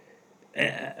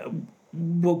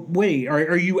 well, wait,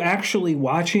 are you actually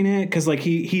watching it? Because like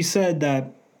he said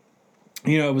that,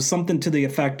 it was something to the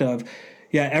effect of,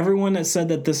 everyone that said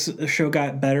that this show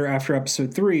got better after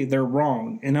episode 3, they're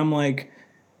wrong. And I'm like,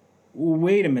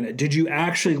 wait a minute, did you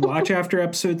actually watch after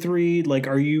episode 3? Like,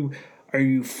 are you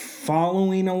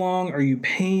following along? Are you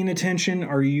paying attention?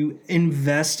 Are you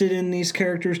invested in these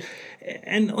characters?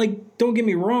 And like, don't get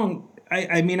me wrong.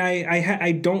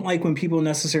 I don't like when people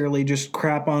necessarily just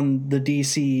crap on the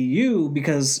DCEU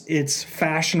because it's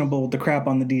fashionable to crap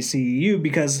on the DCEU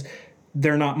because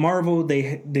they're not Marvel.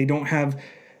 They don't have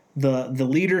the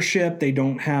leadership. They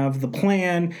don't have the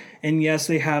plan. And yes,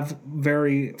 they have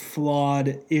very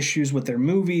flawed issues with their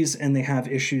movies, and they have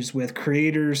issues with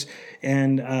creators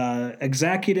and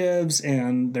executives,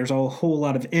 and there's a whole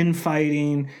lot of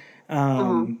infighting.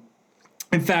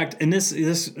 In fact, and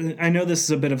this I know this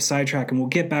is a bit of a sidetrack, and we'll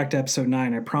get back to episode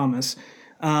 9, I promise.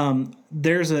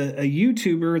 There's a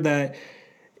YouTuber that,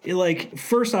 like,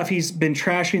 first off, he's been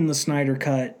trashing the Snyder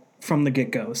Cut from the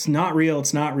get-go. It's not real,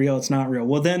 it's not real, it's not real.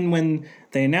 Well, then when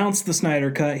they announced the Snyder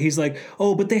Cut, he's like,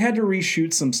 oh, but they had to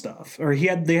reshoot some stuff, or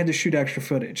they had to shoot extra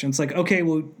footage. And it's like, okay,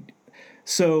 well,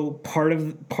 so part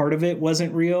of it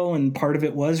wasn't real and part of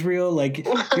it was real. Like,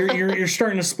 you're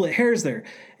starting to split hairs there.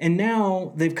 And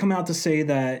now they've come out to say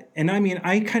that, and I mean,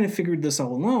 I kind of figured this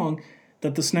all along,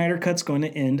 that the Snyder Cut's going to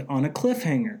end on a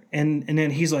cliffhanger. And then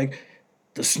he's like,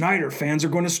 the Snyder fans are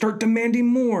going to start demanding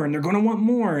more and they're going to want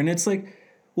more. And it's like,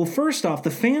 well, first off,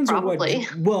 the fans probably.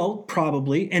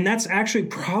 Probably. And that's actually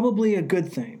probably a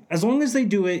good thing. As long as they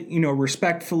do it,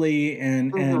 respectfully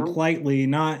and politely,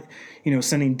 not,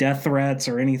 sending death threats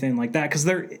or anything like that. Because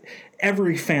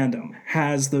every fandom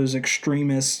has those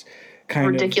extremist kind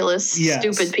ridiculous,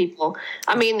 stupid people.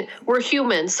 I mean, we're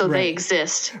humans, so they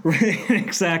exist.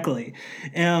 Exactly.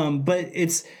 But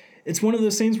it's one of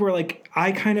those things where, like,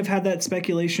 I kind of had that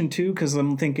speculation too, because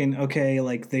I'm thinking, okay,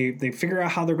 like they figure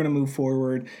out how they're going to move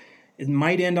forward. It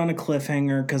might end on a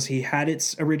cliffhanger because he had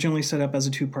it originally set up as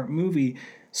a 2-part movie.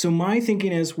 So my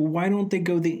thinking is, well, why don't they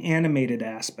go the animated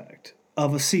aspect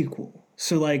of a sequel?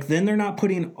 So, like, then they're not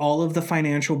putting all of the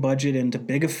financial budget into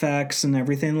big effects and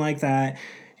everything like that.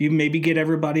 You maybe get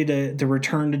everybody to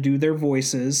return to do their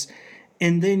voices,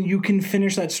 and then you can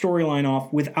finish that storyline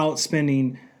off without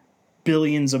spending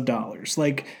billions of dollars.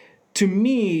 Like, to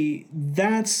me,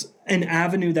 that's an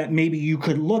avenue that maybe you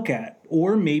could look at,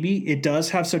 or maybe it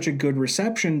does have such a good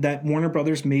reception that Warner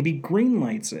Brothers maybe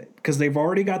greenlights it because they've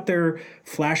already got their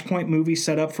Flashpoint movie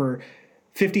set up for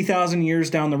 50,000 years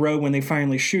down the road when they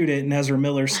finally shoot it and Ezra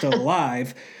Miller's still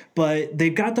alive. But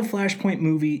they've got the Flashpoint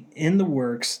movie in the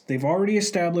works. They've already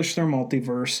established their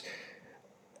multiverse.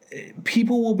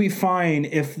 People will be fine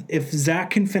if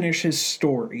Zack can finish his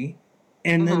story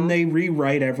and then they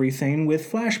rewrite everything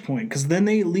with Flashpoint, because then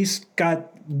they at least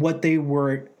got what they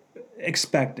were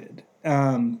expected.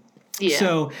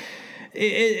 So,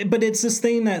 but it's this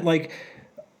thing that, like,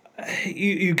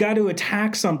 you got to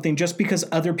attack something just because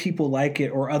other people like it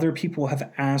or other people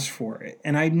have asked for it.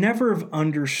 And I never have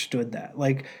understood that.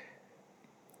 Like,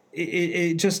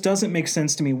 it just doesn't make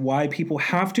sense to me why people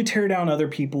have to tear down other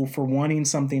people for wanting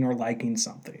something or liking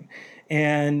something.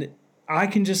 And I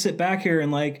can just sit back here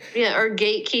and like... Yeah, or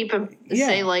gatekeep and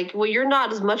say like, well, you're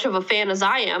not as much of a fan as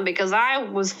I am because I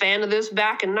was a fan of this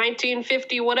back in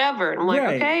 1950 whatever. And I'm like,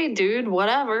 okay, dude,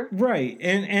 whatever. Right.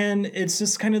 And it's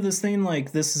just kind of this thing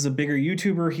like, this is a bigger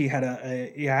YouTuber. He had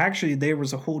actually there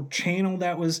was a whole channel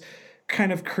that was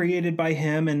kind of created by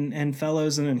him and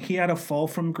fellows, and then he had a fall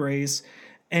from grace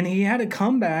and he had a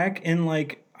comeback, and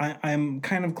like I'm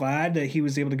kind of glad that he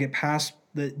was able to get past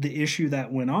the issue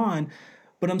that went on.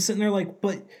 But I'm sitting there like,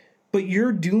 but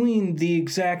you're doing the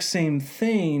exact same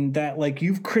thing that like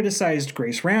you've criticized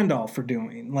Grace Randolph for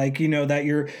doing. Like, you know, that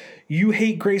you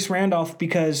hate Grace Randolph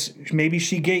because maybe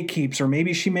she gatekeeps, or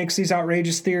maybe she makes these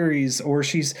outrageous theories, or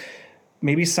she's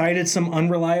maybe cited some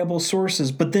unreliable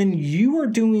sources. But then you are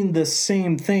doing the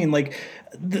same thing. Like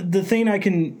the thing I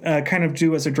can kind of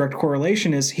do as a direct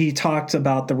correlation is he talked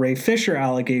about the Ray Fisher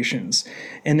allegations,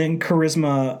 and then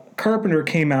Charisma Carpenter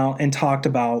came out and talked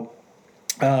about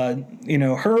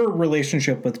her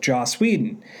relationship with Joss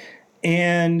Whedon.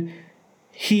 And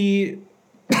he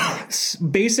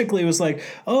basically was like,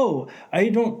 oh,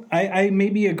 I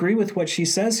maybe agree with what she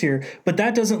says here, but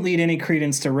that doesn't lead any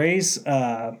credence to Ray's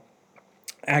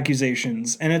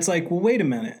accusations. And it's like, well, wait a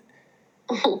minute.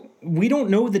 We don't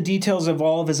know the details of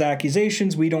all of his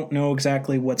accusations. We don't know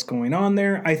exactly what's going on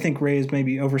there. I think Ray has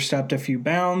maybe overstepped a few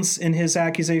bounds in his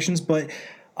accusations, but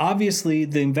obviously,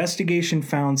 the investigation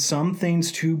found some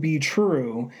things to be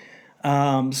true.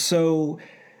 But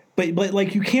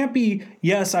like, you can't be,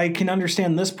 yes, I can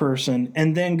understand this person,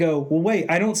 and then go, well, wait,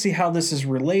 I don't see how this is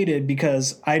related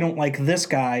because I don't like this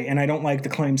guy and I don't like the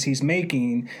claims he's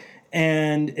making.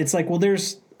 And it's like, well,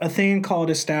 there's a thing called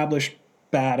established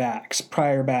bad acts,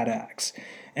 prior bad acts.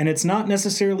 And it's not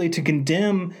necessarily to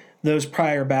condemn those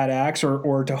prior bad acts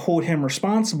or to hold him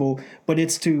responsible, but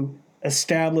it's to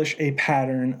establish a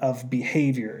pattern of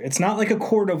behavior. It's not like a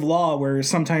court of law where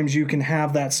sometimes you can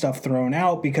have that stuff thrown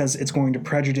out because it's going to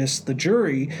prejudice the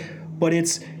jury, but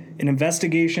it's an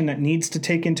investigation that needs to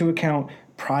take into account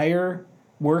prior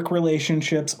work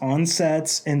relationships on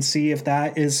sets and see if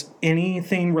that is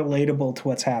anything relatable to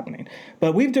what's happening.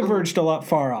 But we've diverged a lot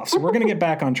far off, so we're going to get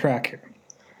back on track here.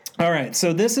 All right,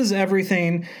 so this is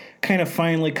everything kind of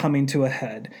finally coming to a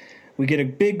head. We get a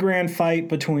big grand fight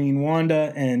between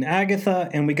Wanda and Agatha,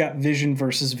 and we got Vision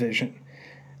versus Vision.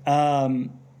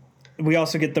 We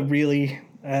also get the really,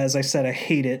 as I said, I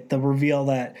hate it, the reveal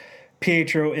that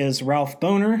Pietro is Ralph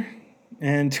Boner,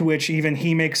 and to which even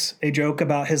he makes a joke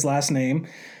about his last name.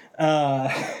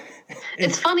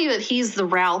 It's funny that he's the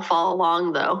Ralph all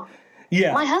along, though.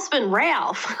 Yeah. My husband,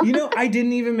 Ralph. I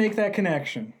didn't even make that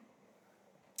connection.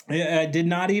 I did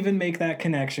not even make that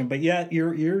connection, but yeah,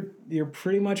 you're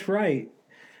pretty much right.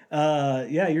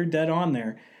 You're dead on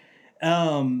there.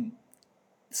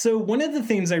 So one of the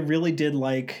things I really did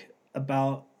like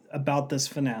about this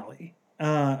finale,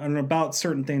 and about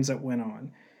certain things that went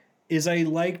on, is I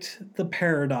liked the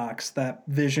paradox that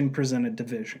Vision presented to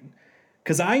Vision,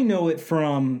 because I know it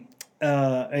from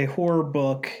a horror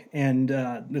book, and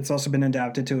it's also been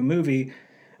adapted to a movie.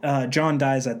 John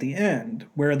Dies at the End,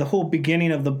 where the whole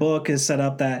beginning of the book is set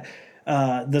up that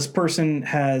this person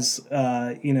has,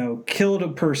 killed a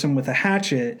person with a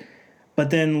hatchet, but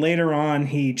then later on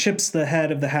he chips the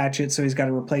head of the hatchet, so he's got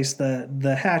to replace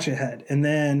the hatchet head. And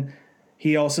then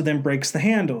he also then breaks the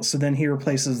handle, so then he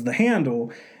replaces the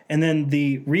handle. And then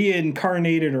the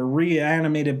reincarnated or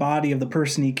reanimated body of the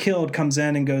person he killed comes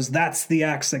in and goes, that's the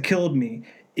axe that killed me.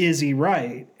 Is he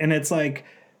right? And it's like,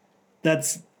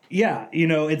 that's... Yeah,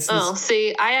 it's...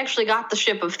 see, I actually got the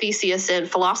ship of Theseus in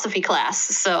philosophy class,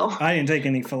 so... I didn't take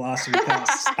any philosophy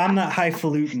classes. I'm not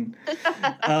highfalutin.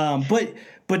 But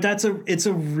it's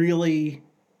a really,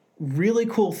 really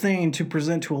cool thing to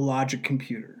present to a logic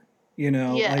computer,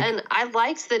 Yeah, and I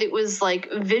liked that it was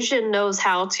like Vision knows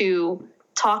how to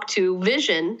talk to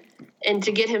Vision and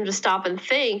to get him to stop and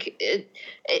think.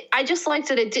 I just liked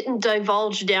that it didn't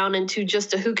divulge down into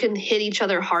just a who can hit each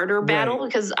other harder battle,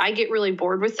 because I get really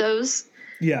bored with those.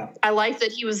 Yeah. I like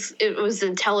that it was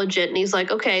intelligent, and he's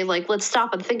like, okay, like, let's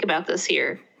stop and think about this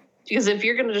here. Because if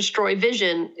you're going to destroy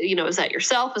Vision, is that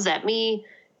yourself? Is that me?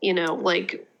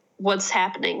 Like, what's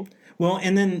happening? Well,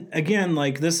 and then again,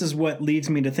 like, this is what leads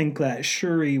me to think that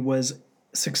Shuri was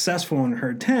successful in her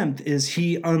attempt, is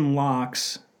he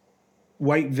unlocks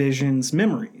White Vision's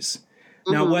memories.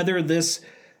 Mm-hmm. Now, whether this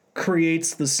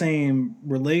creates the same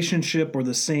relationship or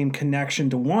the same connection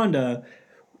to Wanda,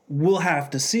 we'll have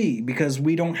to see, because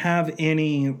we don't have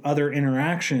any other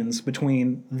interactions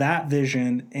between that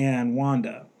Vision and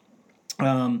Wanda.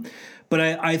 But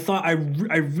I thought I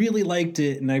really liked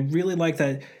it, and I really like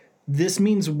that this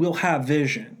means we'll have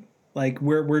Vision. Like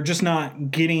we're just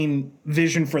not getting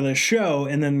Vision for the show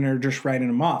and then they're just writing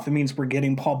him off. It means we're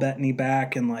getting Paul Bettany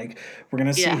back, and like we're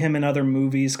gonna see him in other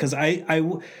movies. Because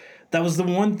that was the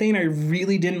one thing I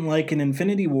really didn't like in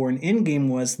Infinity War and Endgame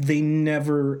was they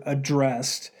never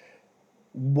addressed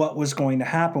what was going to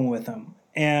happen with him.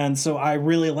 And so I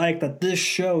really like that this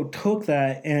show took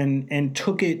that and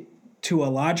took it to a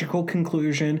logical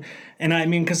conclusion. And I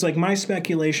mean, because like my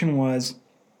speculation was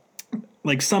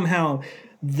like somehow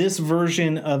this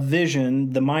version of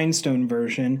Vision, the Mind Stone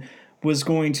version, was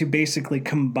going to basically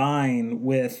combine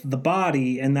with the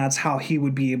body, and that's how he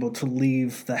would be able to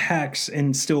leave the Hex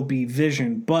and still be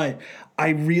Vision. But I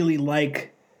really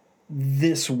like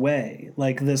this way,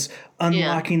 like this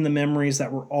unlocking the memories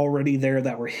that were already there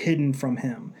that were hidden from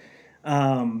him.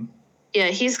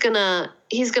 He's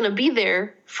gonna be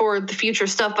there for the future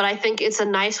stuff, but I think it's a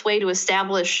nice way to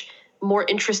establish more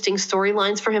interesting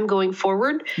storylines for him going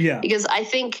forward. Yeah, because I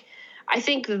think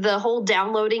the whole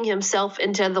downloading himself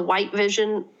into the White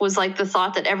Vision was like the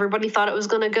thought that everybody thought it was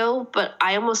going to go, but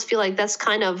I almost feel like that's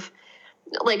kind of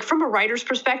like from a writer's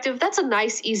perspective, that's a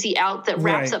nice, easy out that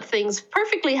wraps up things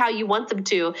perfectly how you want them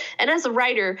to. And as a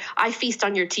writer, I feast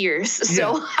on your tears.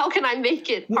 So how can I make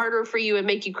it harder for you and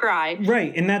make you cry?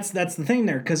 Right. And that's the thing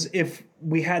there. Because if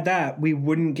we had that, we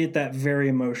wouldn't get that very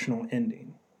emotional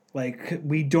ending. Like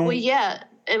we don't. Well, yeah.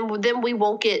 And then we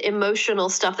won't get emotional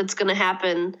stuff that's going to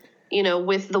happen, you know,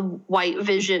 with the White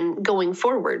Vision going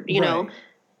forward, you know?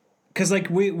 Because like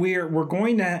we're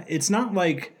going to, it's not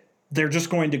like they're just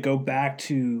going to go back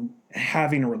to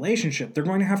having a relationship. They're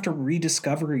going to have to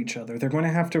rediscover each other. They're going to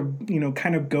have to, you know,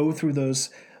 kind of go through those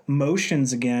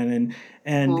motions again.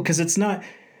 And because it's not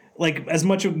like as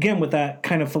much, again, with that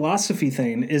kind of philosophy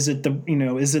thing, is it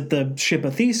the ship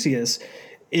of Theseus?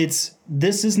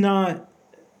 This is not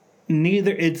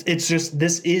neither. It's just,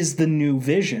 this is the new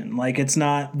Vision. Like it's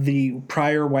not the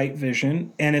prior White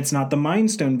Vision, and it's not the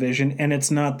Mind Stone Vision, and it's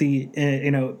not the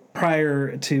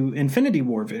prior to Infinity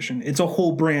War Vision. It's a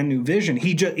whole brand new Vision.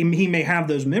 He may have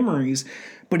those memories,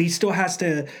 but he still has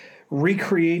to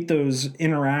recreate those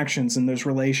interactions and those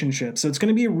relationships. So it's going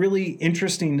to be really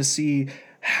interesting to see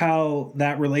how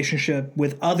that relationship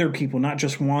with other people, not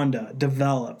just Wanda,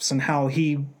 develops, and how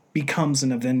he becomes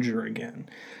an Avenger again.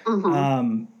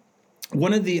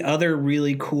 One of the other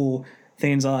really cool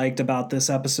things I liked about this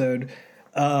episode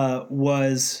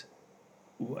was,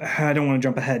 I don't want to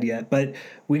jump ahead yet, but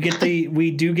we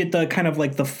do get the kind of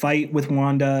like the fight with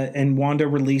Wanda, and Wanda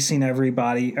releasing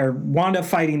everybody, or Wanda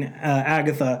fighting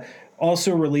Agatha,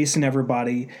 also releasing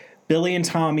everybody, Billy and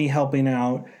Tommy helping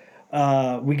out.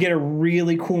 We get a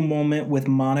really cool moment with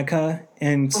Monica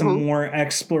and some more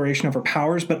exploration of her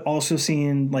powers, but also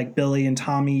seeing like Billy and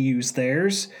Tommy use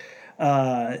theirs.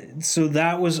 So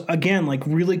that was, again, like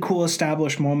really cool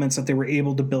established moments that they were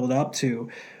able to build up to.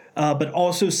 But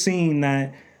also seeing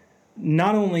that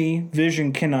not only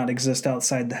Vision cannot exist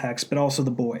outside the Hex, but also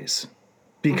the boys,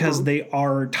 because they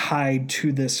are tied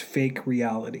to this fake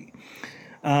reality.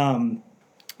 And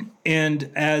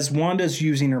as Wanda's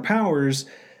using her powers,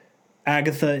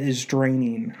 Agatha is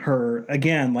draining her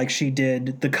again, like she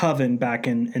did the Coven back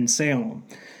in Salem.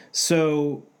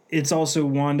 So it's also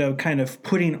Wanda kind of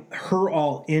putting her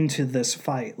all into this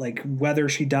fight. Like whether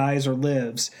she dies or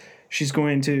lives, she's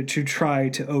going to try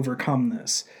to overcome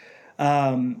this.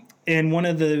 And one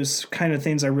of those kind of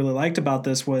things I really liked about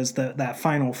this was that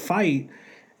final fight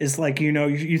is like,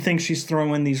 you think she's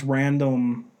throwing these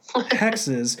random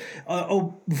hexes.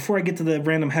 Before I get to the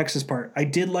random hexes part, I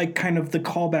did like kind of the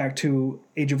callback to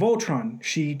Age of Ultron.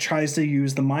 She tries to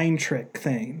use the mind trick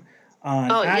thing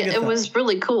on Agatha. It was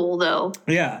really cool though.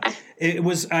 Yeah, it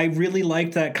was. I really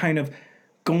liked that kind of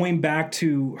going back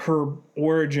to her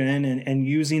origin and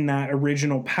using that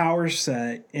original power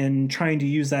set and trying to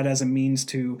use that as a means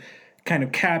to kind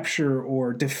of capture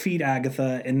or defeat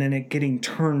Agatha, and then it getting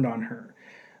turned on her.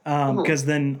 Because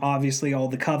then obviously all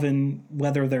the Coven,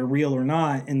 whether they're real or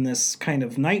not, in this kind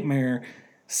of nightmare,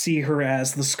 see her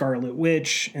as the Scarlet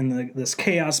Witch and this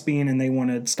chaos being, and they want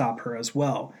to stop her as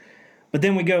well. But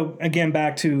then we go again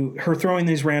back to her throwing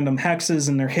these random hexes,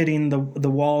 and they're hitting the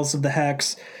walls of the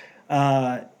hex.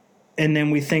 And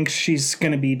then we think she's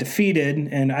going to be defeated.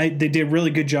 And they did a really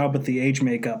good job with the age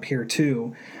makeup here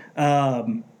too.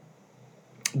 That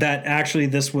actually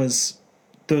those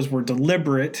were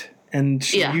deliberate, and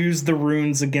she used the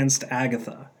runes against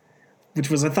Agatha, which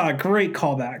was, I thought, a great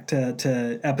callback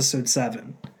to episode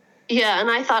 7. Yeah,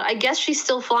 and I thought, I guess she's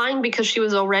still flying because she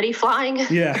was already flying.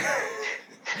 Yeah.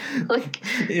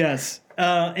 Yes.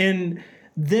 And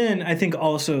then I think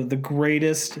also the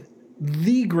greatest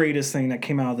the greatest thing that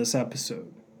came out of this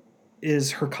episode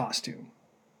is her costume.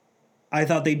 I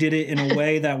thought they did it in a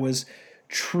way that was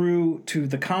true to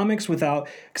the comics without,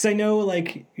 because I know,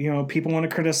 like, you know, people want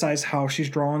to criticize how she's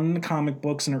drawn in the comic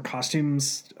books and her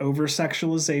costumes over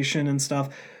sexualization and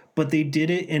stuff, but they did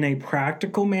it in a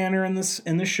practical manner in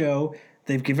the show.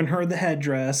 They've given her the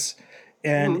headdress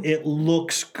and it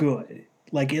looks good.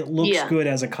 Like, it looks good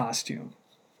as a costume.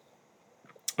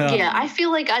 I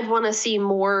feel like I'd want to see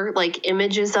more like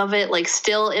images of it, like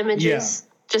still images,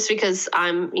 just because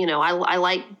I'm, you know, I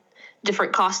like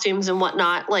different costumes and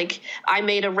whatnot. Like, I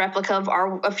made a replica of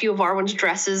a few of Arwen's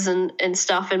dresses and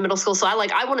stuff in middle school. So I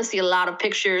want to see a lot of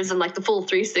pictures and like the full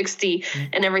 360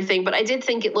 and everything. But I did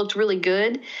think it looked really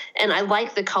good. And I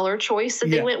like the color choice that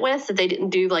they went with, that they didn't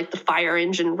do like the fire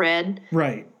engine red.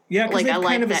 Right. Yeah, because like, they've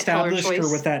kind of established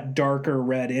her with that darker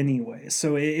red anyway.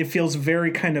 So it feels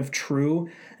very kind of true.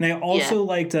 And I also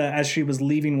liked, as she was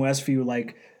leaving Westview,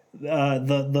 like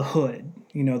the hood,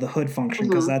 you know, the hood function,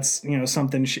 because that's, you know,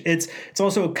 something. It's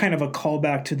also kind of a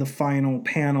callback to the final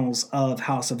panels of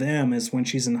House of M, is when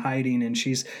she's in hiding and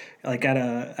she's like at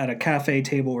a cafe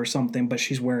table or something, but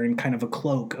she's wearing kind of a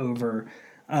cloak over.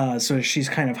 So she's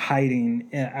kind of hiding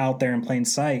out there in plain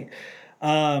sight.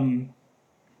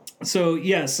 So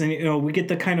yes, and you know, we get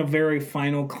the kind of very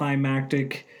final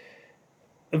climactic,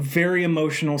 very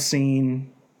emotional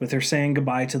scene with her saying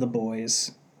goodbye to the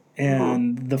boys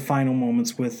and the final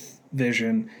moments with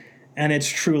Vision, and it's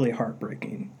truly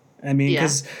heartbreaking. I mean,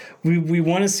 because we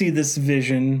want to see this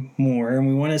Vision more, and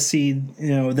we want to see, you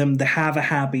know, them to have a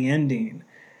happy ending,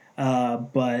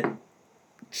 but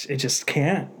it just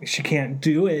can't. She can't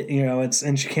do it, you know.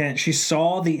 She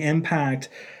saw the impact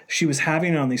she was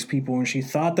having on these people, and she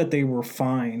thought that they were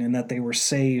fine and that they were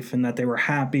safe and that they were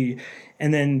happy.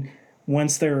 And then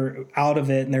once they're out of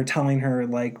it and they're telling her,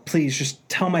 like, please just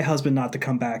tell my husband not to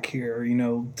come back here, you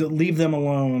know, leave them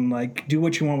alone, like, do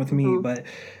what you want with me, but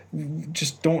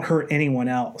just don't hurt anyone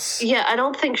else. Yeah, I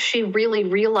don't think she really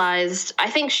realized. I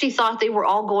think she thought they were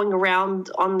all going around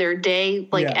on their day,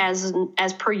 like, as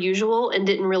per usual, and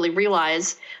didn't really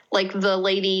realize, like, the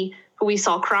lady who we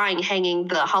saw crying, hanging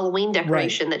the Halloween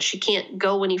decoration, that she can't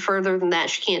go any further than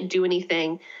that. She can't do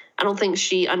anything. I don't think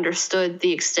she understood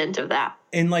the extent of that.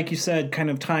 And like you said, kind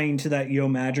of tying to that Yo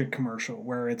Magic commercial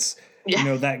where it's, you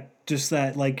know, that just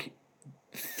that like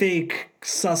fake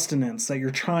sustenance that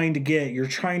you're trying to get, you're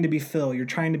trying to be filled, you're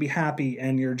trying to be happy,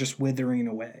 and you're just withering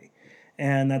away.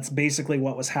 And that's basically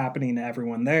what was happening to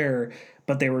everyone there,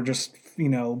 but they were just, you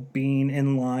know, being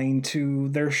in line to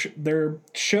their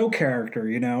show character,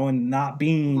 you know, and not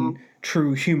being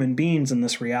true human beings in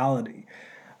this reality.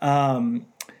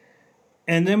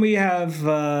 And then we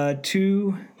have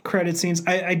 2 credit scenes.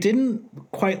 I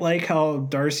didn't quite like how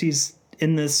Darcy's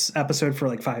in this episode for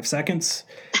like 5 seconds.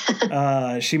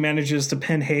 She manages to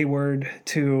pin Hayward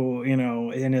to, you know,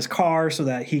 in his car so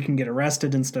that he can get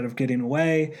arrested instead of getting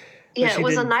away. Yeah, it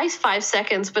was a nice 5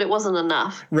 seconds, but it wasn't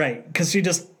enough. Right, because she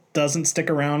just doesn't stick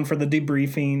around for the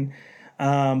debriefing.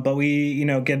 But we, you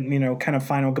know, get, you know, kind of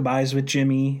final goodbyes with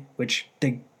Jimmy, which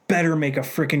they better make a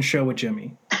freaking show with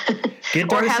Jimmy. Get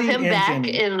Darcy or have him back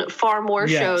Jimmy in far more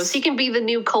shows. He can be the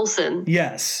new Coulson.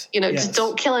 Yes. You know, just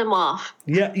don't kill him off.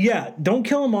 Yeah. Don't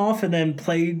kill him off and then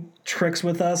play tricks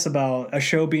with us about a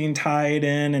show being tied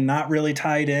in and not really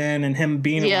tied in, and him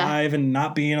being alive and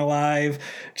not being alive.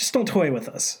 Just don't toy with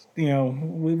us. You know,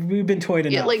 we've been toyed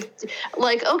enough. Yeah,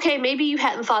 like okay, maybe you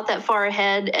hadn't thought that far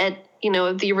ahead at, you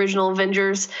know, the original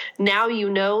Avengers. Now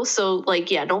you know, so like,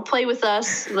 don't play with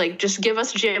us. Like, just give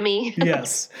us Jimmy.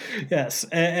 Yes.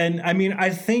 And I mean,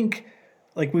 I think,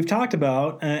 like we've talked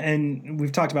about, and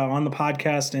we've talked about on the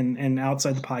podcast and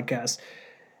outside the podcast,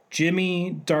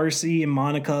 Jimmy, Darcy, and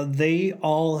Monica, they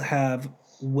all have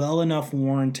well enough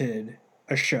warranted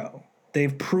a show.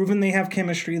 They've proven they have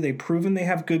chemistry. They've proven they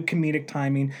have good comedic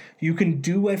timing. You can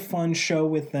do a fun show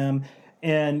with them,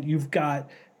 and you've got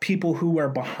people who are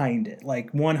behind it,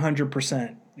 like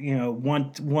 100%, you know,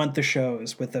 want the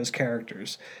shows with those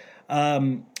characters.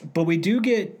 But we do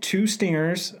get 2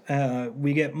 stingers.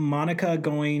 We get Monica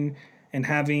going and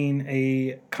having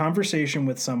a conversation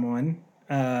with someone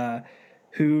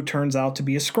who turns out to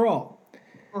be a Skrull.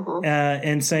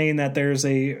 And saying that there's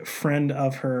a friend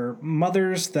of her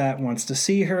mother's that wants to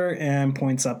see her and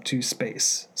points up to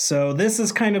space. So this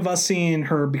is kind of us seeing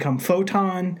her become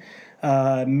Photon.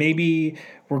 Maybe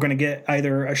we're going to get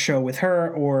either a show with her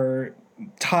or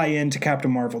tie into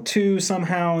Captain Marvel 2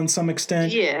 somehow in some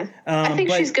extent. Yeah. I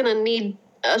think she's going to need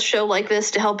a show like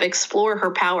this to help explore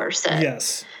her power set.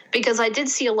 Yes. Because I did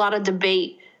see a lot of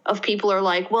debate of people are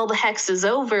like, well, the hex is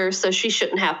over, so she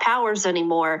shouldn't have powers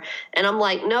anymore. And I'm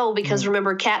like, no, because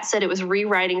remember, Kat said it was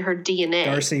rewriting her DNA.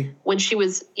 Darcy. When she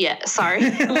was,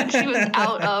 when she was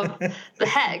out of the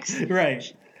hex.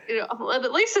 Right. You know,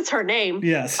 at least it's her name.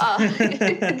 Yes.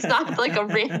 It's not like a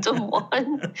random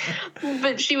one.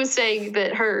 But she was saying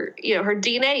that her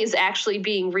DNA is actually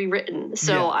being rewritten.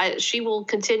 So she will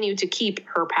continue to keep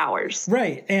her powers.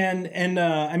 Right. And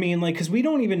I mean, like, because we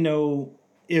don't even know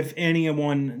if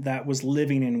anyone that was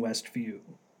living in Westview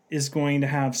is going to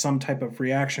have some type of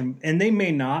reaction. And they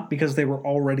may not, because they were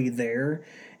already there.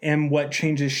 And what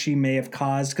changes she may have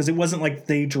caused. Because it wasn't like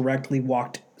they directly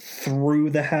walked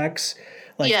through the hex.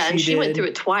 Like and she went through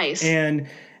it twice. And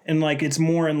like it's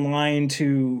more in line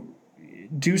to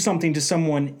do something to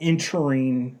someone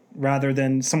entering rather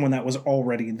than someone that was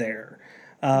already there.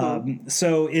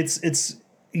 So it's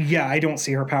I don't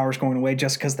see her powers going away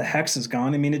just because the hex is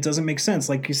gone. I mean, it doesn't make sense.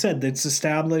 Like you said, it's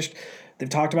established. They've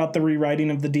talked about the rewriting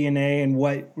of the DNA and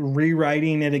what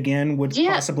rewriting it again would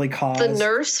possibly cause. The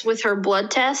nurse with her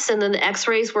blood tests and then the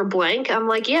x-rays were blank. I'm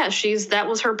like, that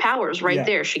was her powers right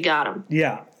there. She got them.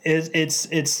 Yeah.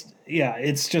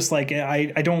 It's just like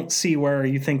I don't see where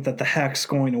you think that the hex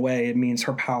going away, it means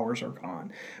her powers are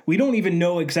gone. We don't even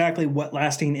know exactly what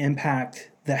lasting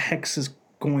impact the hex is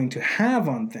going to have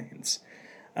on things.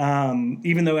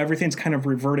 Even though everything's kind of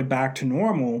reverted back to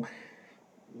normal,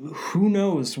 who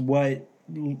knows what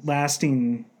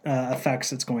lasting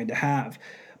effects it's going to have.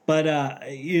 But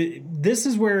this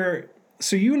is where,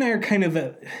 so you and I are kind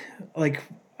of like,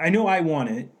 I know I want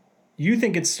it. You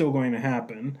think it's still going to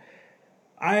happen.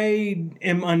 I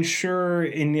am unsure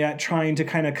and yet trying to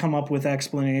kind of come up with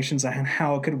explanations on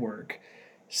how it could work.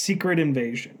 Secret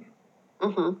invasion.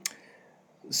 Mm-hmm.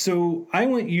 So I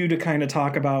want you to kind of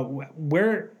talk about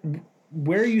where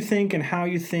you think and how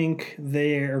you think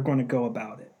they are going to go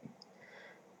about it.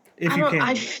 If you can.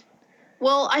 I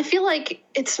feel like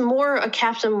it's more a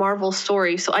Captain Marvel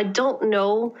story, so I don't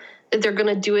know that they're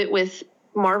going to do it with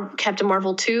Captain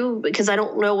Marvel 2, because I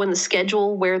don't know when the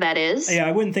schedule where that is. Yeah,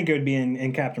 I wouldn't think it would be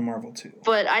in Captain Marvel 2.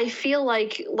 But I feel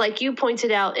like you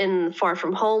pointed out in Far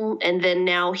From Home, and then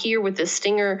now here with the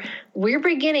Stinger, we're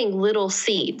beginning little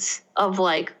seeds of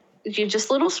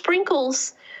just little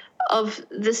sprinkles of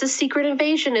this is Secret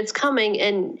Invasion, it's coming.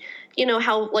 And you know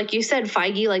how, like you said,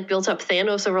 Feige built up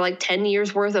Thanos over 10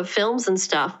 years worth of films and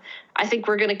stuff. I think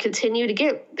we're going to continue to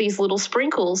get these little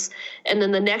sprinkles, and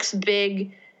then the next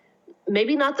big,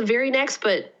 maybe not the very next,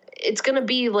 but it's going to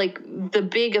be the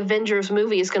big Avengers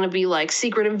movie is going to be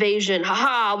Secret Invasion.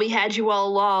 Haha, we had you all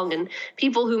along. And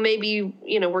people who maybe,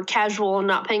 were casual and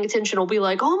not paying attention will be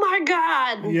like, oh my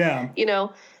God. Yeah.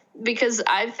 Because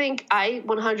I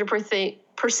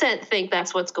 100% think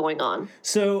that's what's going on.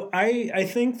 So I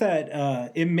think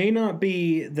that it may not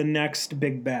be the next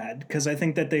big bad, because I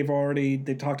think that they've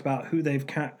talked about who they've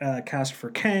cast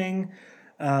for Kang.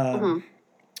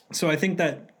 So I think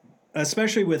that,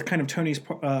 especially with kind of Tony's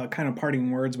kind of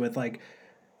parting words with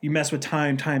you mess with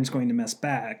time, time's going to mess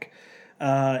back.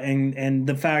 And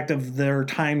the fact of their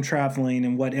time traveling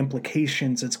and what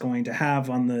implications it's going to have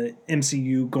on the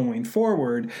MCU going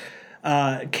forward,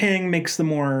 Kang makes the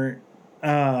more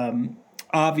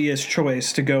obvious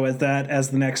choice to go as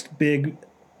the next big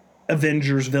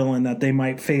Avengers villain that they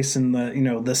might face in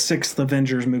the sixth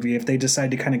Avengers movie, if they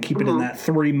decide to kind of keep it in that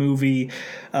 3-movie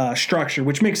structure,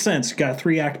 which makes sense. You got a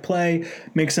 3-act play,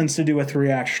 makes sense to do a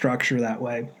 3-act structure that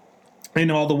way.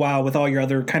 And all the while, with all your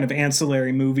other kind of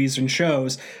ancillary movies and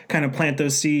shows, kind of plant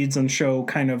those seeds and show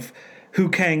kind of who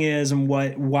Kang is and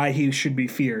why he should be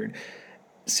feared.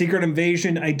 Secret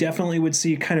Invasion, I definitely would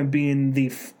see kind of being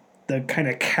the kind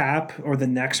of cap or the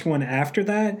next one after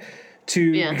that.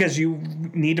 Because you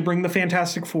need to bring the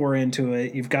Fantastic Four into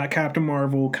it. You've got Captain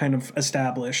Marvel kind of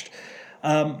established.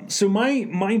 So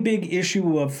my big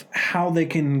issue of how they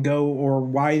can go or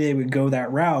why they would go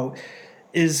that route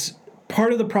is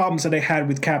part of the problems that I had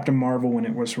with Captain Marvel when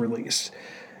it was released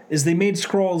is they made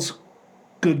Skrulls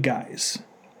good guys.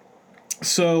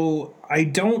 So I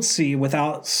don't see,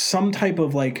 without some type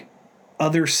of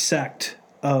other sect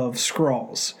of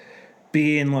Skrulls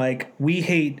being we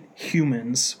hate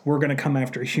humans, we're going to come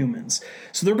after humans.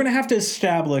 So they're going to have to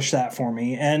establish that for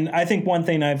me. And I think one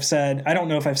thing I've said, I don't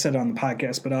know if I've said it on the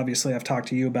podcast, but obviously I've talked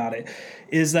to you about it,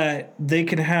 is that they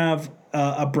can have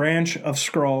a branch of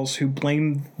Skrulls who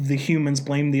blame the humans,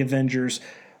 blame the Avengers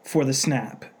for the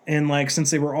snap. And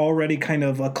since they were already kind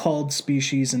of a culled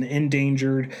species and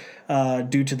endangered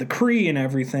due to the Kree and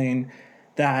everything,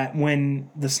 that when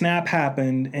the snap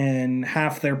happened and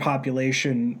half their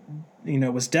population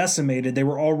was decimated, they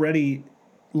were already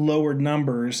lowered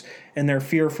numbers, and their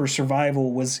fear for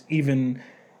survival was even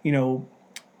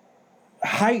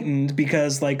heightened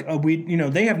because like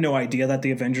they have no idea that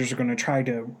the Avengers are going to try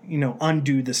to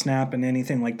undo the snap and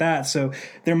anything like that. So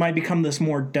there might become this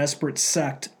more desperate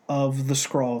sect of the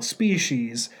Skrull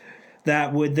species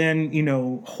that would then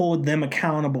hold them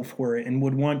accountable for it and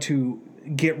would want to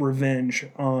get revenge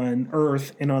on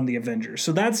Earth and on the Avengers.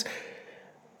 So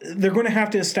they're going to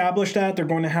have to establish that. They're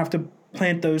going to have to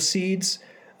plant those seeds.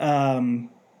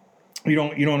 You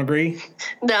don't agree?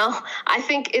 No, I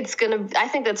think that's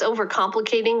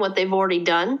overcomplicating what they've already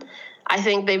done. I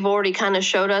think they've already kind of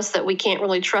showed us that we can't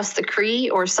really trust the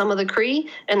Kree or some of the Kree,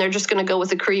 and they're just going to go with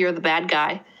the Kree or the bad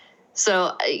guy.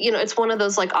 So, it's one of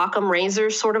those like Occam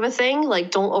razors sort of a thing. Like,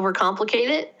 don't overcomplicate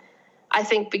it. I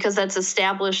think because that's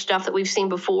established stuff that we've seen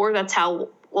before, that's how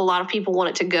a lot of people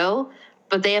want it to go.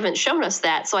 But they haven't shown us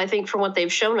that. So I think from what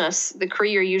they've shown us, the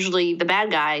Kree are usually the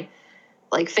bad guy.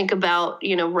 Like, think about,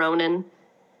 Ronan.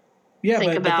 Yeah,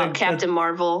 think about Captain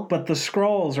Marvel. But the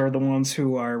Skrulls are the ones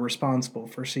who are responsible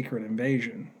for Secret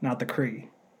Invasion, not the Kree.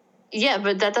 Yeah,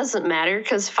 but that doesn't matter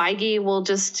because Feige will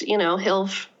just,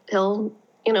 he'll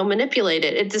manipulate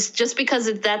it. It just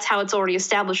because that's how it's already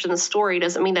established in the story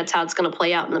doesn't mean that's how it's going to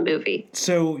play out in the movie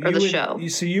show.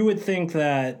 So you would think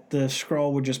that the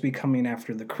Skrull would just be coming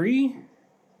after the Kree?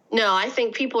 No, I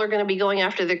think people are going to be going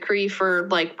after the Kree for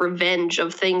like revenge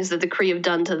of things that the Kree have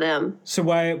done to them. So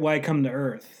why come to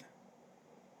Earth?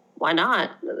 Why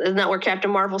not? Isn't that where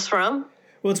Captain Marvel's from?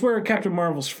 Well, it's where Captain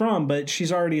Marvel's from, but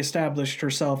she's already established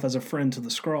herself as a friend to the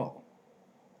Skrull.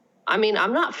 I mean,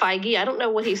 I'm not Feige. I don't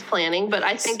know what he's planning, but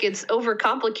I think it's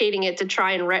overcomplicating it to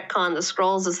try and retcon the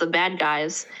Skrulls as the bad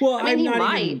guys. Well, I mean, he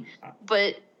might,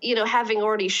 but, having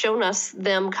already shown us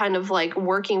them kind of like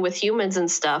working with humans and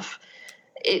stuff,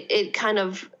 it kind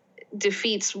of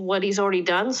defeats what he's already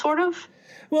done, sort of.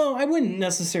 Well, I wouldn't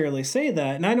necessarily say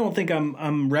that, and I don't think I'm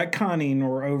retconning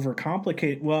or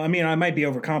overcomplicating. Well, I mean, I might be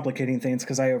overcomplicating things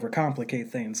because I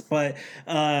overcomplicate things, but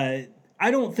I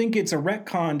don't think it's a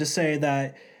retcon to say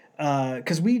that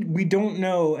because we don't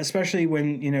know, especially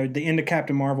when the end of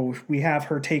Captain Marvel, we have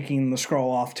her taking the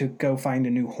Skrull off to go find a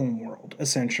new homeworld,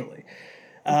 essentially,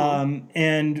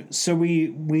 and so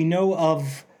we know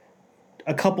of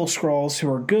a couple Skrulls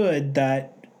who are good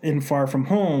that in Far From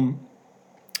Home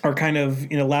are kind of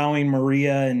allowing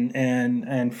Maria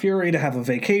and Fury to have a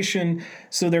vacation,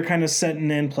 so they're kind of setting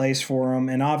in place for them,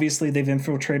 and obviously they've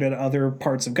infiltrated other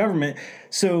parts of government.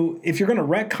 So if you're going to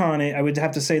retcon it, I would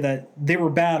have to say that they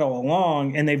were bad all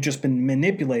along and they've just been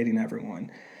manipulating everyone.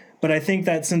 But I think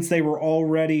that since they were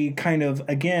already kind of,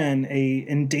 again, a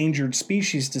endangered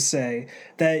species, to say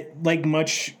that, like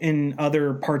much in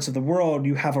other parts of the world,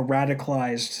 you have a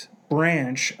radicalized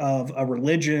branch of a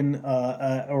religion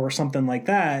or something like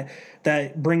that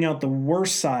bring out the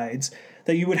worst sides,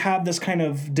 that you would have this kind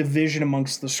of division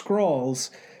amongst the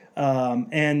Skrulls,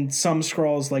 and some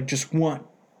Skrulls like just want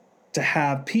to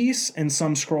have peace and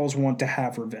some Skrulls want to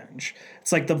have revenge.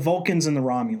 It's like the Vulcans and the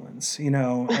Romulans,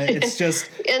 it's just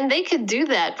and they could do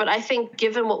that, but I think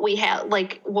given what we have,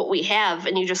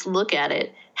 and you just look at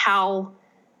it, how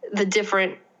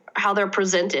they're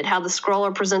presented, how the Skrull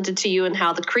are presented to you and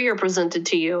how the Kree are presented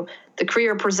to you. The Kree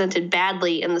are presented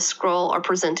badly and the Skrull are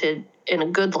presented in a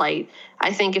good light.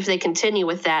 I think if they continue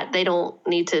with that, they don't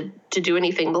need to do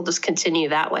anything. They'll just continue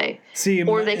that way.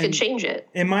 Or they could change it.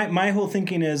 And my whole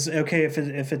thinking is, okay, if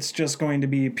it's just going to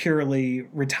be a purely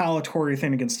retaliatory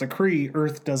thing against the Kree,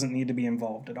 Earth doesn't need to be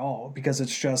involved at all, because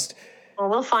it's just... Well,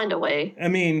 they'll find a way. I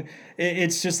mean,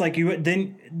 it's just like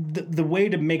the way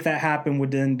to make that happen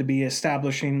would then to be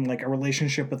establishing like a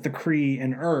relationship with the Kree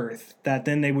and Earth that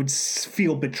then they would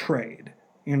feel betrayed.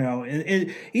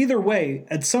 Either way,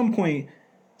 at some point,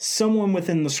 someone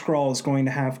within the Skrull is going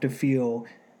to have to feel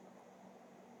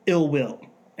ill will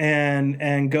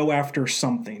and go after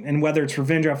something, and whether it's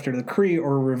revenge after the Kree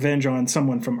or revenge on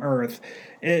someone from Earth,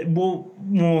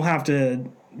 we'll have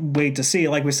to wait to see.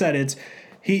 Like we said,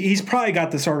 He's probably got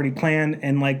this already planned,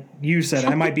 and like you said,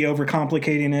 I might be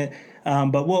overcomplicating it,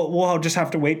 but we'll just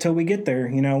have to wait till we get there.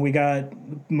 We got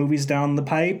movies down the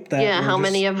pipe. How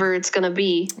many ever it's going to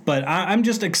be. But I'm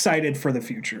just excited for the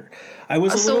future. I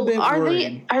was a little bit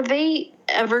worried. Are they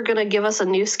ever going to give us a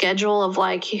new schedule of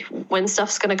like when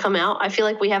stuff's going to come out? I feel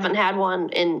like we haven't had one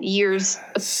in years.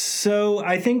 So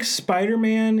I think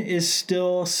Spider-Man is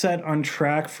still set on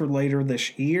track for later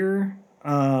this year.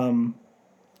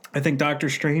 I think Doctor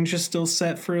Strange is still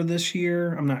set for this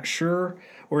year. I'm not sure.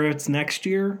 Or it's next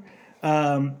year.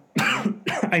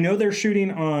 I know they're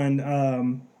shooting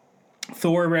on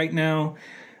Thor right now.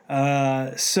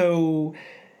 So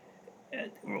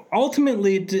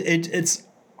ultimately, it's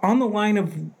on the line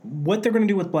of what they're going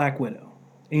to do with Black Widow.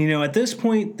 You know, at this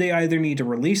point, they either need to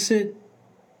release it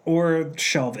or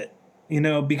shelve it, you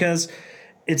know, because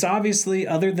it's obviously,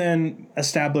 other than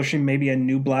establishing maybe a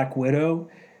new Black Widow,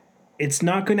 it's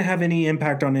not going to have any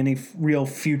impact on any real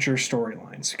future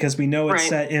storylines, because we know it's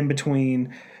set in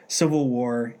between Civil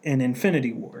War and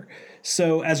Infinity War.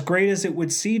 So as great as it would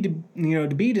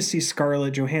be to see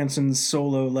Scarlett Johansson's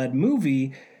solo-led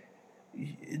movie,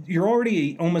 you're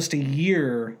already almost a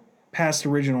year past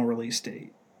original release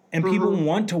date. And people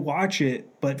want to watch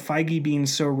it, but Feige being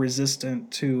so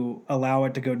resistant to allow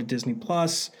it to go to Disney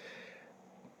Plus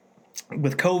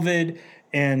with COVID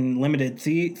and limited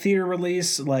theater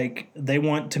release, like they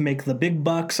want to make the big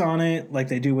bucks on it, like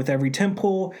they do with every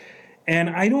tentpole. And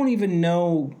I don't even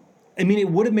know. I mean, it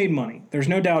would have made money. There's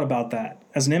no doubt about that.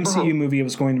 As an MCU movie, it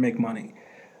was going to make money.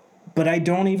 But I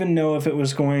don't even know if it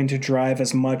was going to drive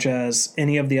as much as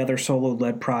any of the other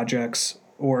solo-led projects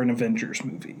or an Avengers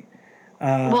movie.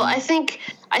 Well, I think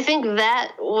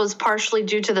that was partially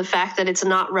due to the fact that it's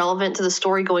not relevant to the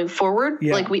story going forward.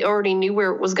 Yeah. Like, we already knew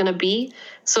where it was going to be.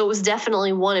 So it was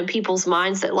definitely one in people's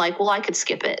minds that, like, well, I could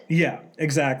skip it. Yeah,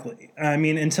 exactly. I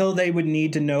mean, until they would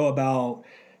need to know about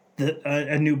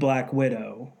a new Black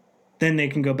Widow, then they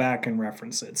can go back and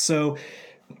reference it. So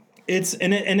it's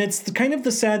kind of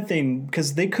the sad thing,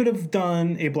 because they could have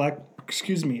done a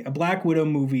Black Widow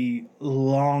movie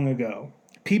long ago.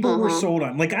 People were sold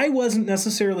on, like, I wasn't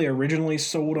necessarily originally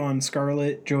sold on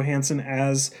Scarlett Johansson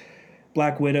as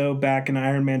Black Widow back in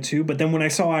Iron Man 2, but then when I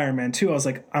saw Iron Man 2, I was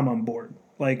like, I'm on board.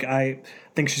 Like, I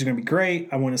think she's going to be great.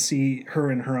 I want to see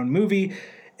her in her own movie.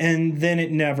 And then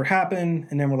it never happened.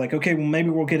 And then we're like, okay, well, maybe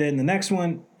we'll get it in the next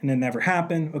one. And it never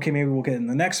happened. Okay, maybe we'll get it in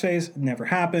the next phase. It never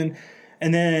happened.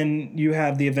 And then you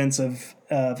have the events of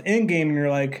Endgame, and you're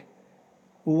like,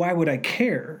 well, why would I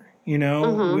care? You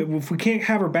know, if we can't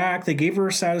have her back, they gave her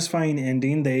a satisfying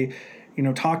ending. They, you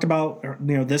know, talked about,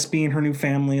 you know, this being her new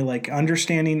family, like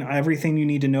understanding everything you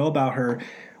need to know about her.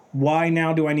 Why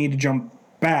now do I need to jump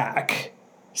back,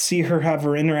 see her have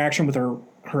her interaction with her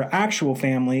actual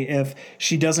family if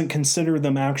she doesn't consider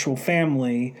them actual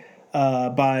family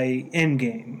by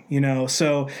Endgame, you know?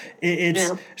 So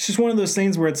it's just one of those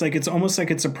things where it's like, it's almost like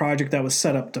it's a project that was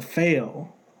set up to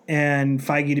fail. And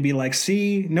Feige to be like,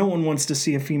 see, no one wants to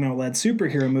see a female-led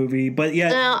superhero movie, but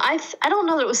yet... No, I don't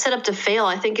know that it was set up to fail.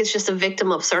 I think it's just a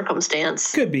victim of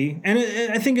circumstance. Could be. And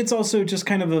I think it's also just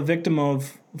kind of a victim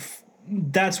of...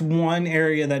 That's one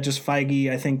area that just Feige,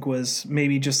 I think, was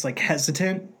maybe just, like,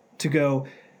 hesitant to go,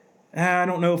 I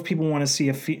don't know if people want to see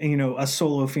a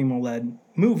solo female-led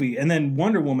movie. And then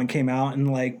Wonder Woman came out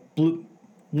and, like,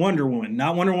 Wonder Woman,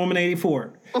 not Wonder Woman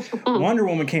 84. Wonder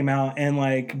Woman came out and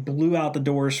like blew out the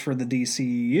doors for the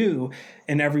DCEU,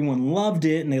 and everyone loved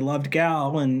it, and they loved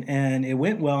Gal, and it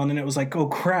went well. And then it was like, oh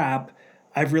crap,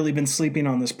 I've really been sleeping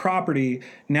on this property.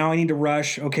 Now I need to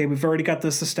rush. Okay, we've already got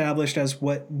this established as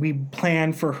what we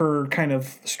planned for her kind of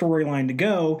storyline to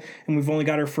go, and we've only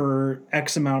got her for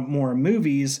X amount more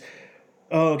movies.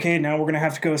 Oh, okay, now we're gonna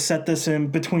have to go set this in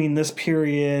between this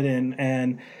period,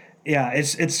 and yeah,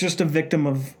 it's just a victim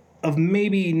of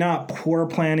maybe not poor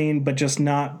planning, but just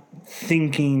not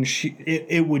thinking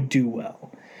it would do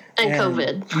well. And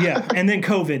COVID. Yeah, and then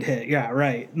COVID hit. Yeah,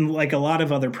 right. Like a lot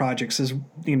of other projects is,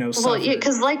 you know, suffered. Well,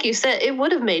 because like you said, it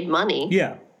would have made money.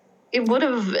 Yeah. It would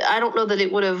have, I don't know that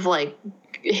it would have like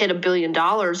hit $1 billion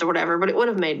or whatever, but it would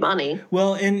have made money.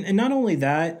 Well, and not only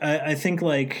that, I think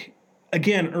like,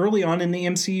 again, early on in the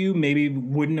MCU, maybe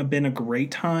wouldn't have been a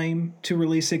great time to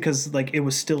release it because like it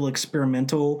was still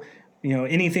experimental. You know,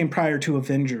 anything prior to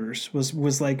Avengers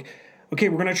was like, okay,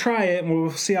 we're going to try it and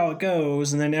we'll see how it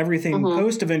goes. And then everything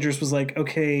post Avengers was like,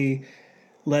 okay,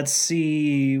 let's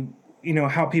see, you know,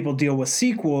 how people deal with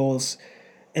sequels.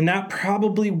 And that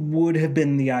probably would have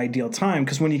been the ideal time,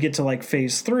 because when you get to like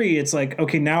phase 3, it's like,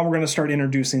 okay, now we're going to start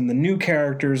introducing the new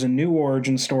characters and new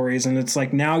origin stories. And it's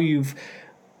like, now you've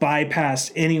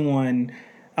bypassed anyone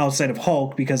outside of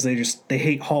Hulk, because they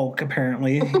hate Hulk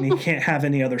apparently, and he can't have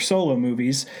any other solo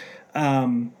movies.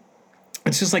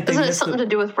 It's just like, isn't it something to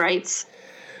do with rights?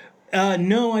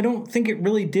 No, I don't think it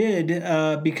really did,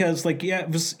 because like, yeah,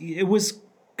 it was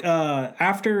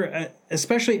after,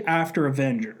 especially after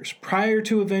Avengers. Prior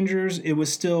to Avengers, it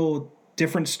was still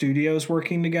different studios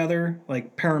working together,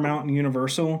 like Paramount and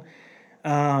Universal,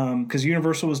 because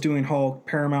Universal was doing Hulk,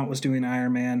 Paramount was doing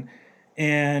Iron Man.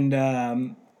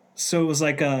 And so it was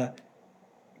like a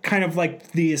kind of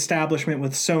like the establishment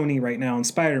with Sony right now and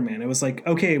Spider-Man. It was like,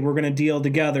 okay, we're going to deal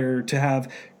together to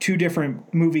have two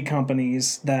different movie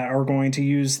companies that are going to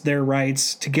use their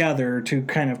rights together to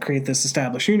kind of create this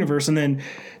established universe. And then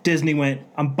Disney went,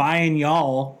 I'm buying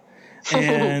y'all.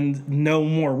 and no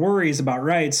more worries about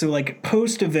rights. So like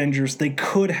post Avengers, they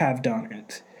could have done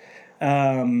it.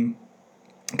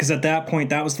 Because at that point,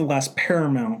 that was the last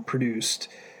Paramount produced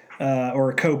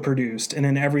or co-produced, and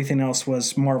then everything else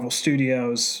was Marvel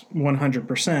Studios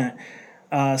 100%.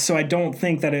 So I don't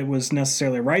think that it was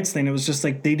necessarily a rights thing. It was just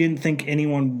like they didn't think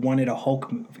anyone wanted a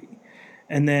Hulk movie.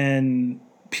 And then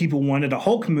people wanted a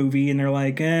Hulk movie, and they're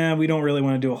like, we don't really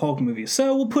want to do a Hulk movie.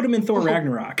 So we'll put him in Thor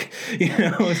Ragnarok.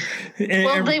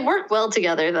 Well, they work well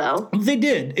together, though. They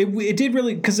did. It did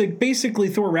really, because like basically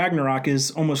Thor Ragnarok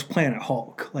is almost Planet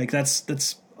Hulk. Like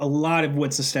that's a lot of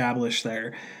what's established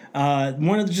there.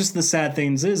 One of just the sad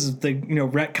things is the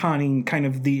retconning kind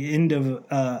of the end of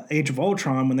Age of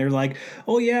Ultron when they're like,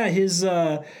 oh yeah, his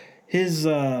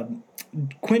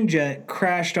Quinjet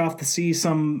crashed off the sea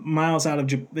some miles out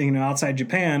of outside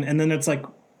Japan, and then it's like,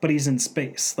 but he's in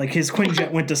space. Like his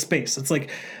Quinjet went to space. It's like,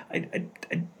 you're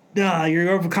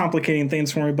overcomplicating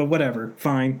things for me, but whatever,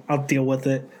 fine, I'll deal with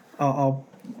it. I'll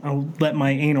let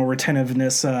my anal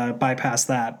retentiveness bypass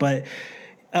that. But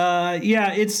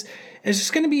it's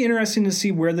just going to be interesting to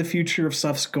see where the future of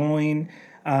stuff's going.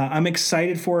 I'm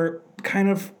excited for it. Kind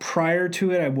of prior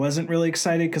to it, I wasn't really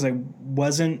excited because I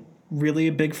wasn't really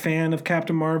a big fan of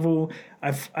Captain Marvel.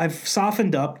 I've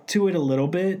softened up to it a little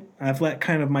bit. I've let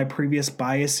kind of my previous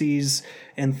biases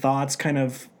and thoughts kind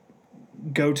of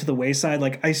go to the wayside.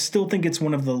 Like I still think it's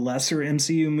one of the lesser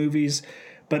MCU movies,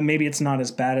 but maybe it's not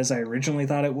as bad as I originally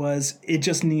thought it was. It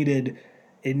just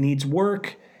needs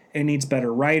work. It needs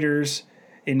better writers.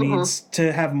 It needs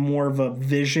to have more of a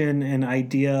vision and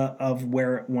idea of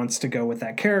where it wants to go with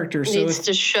that character. It needs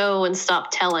to show and stop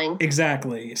telling.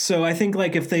 Exactly. So I think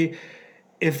like if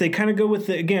they kind of go with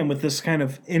with this kind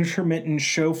of intermittent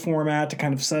show format to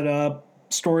kind of set up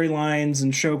storylines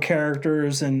and show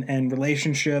characters and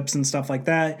relationships and stuff like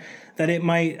that, that it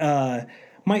might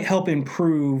help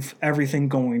improve everything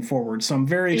going forward. So I'm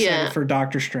very excited for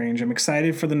Doctor Strange. I'm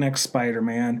excited for the next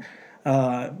Spider-Man.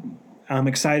 I'm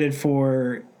excited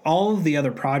for all of the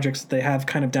other projects that they have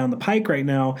kind of down the pike right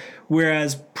now.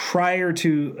 Whereas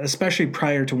especially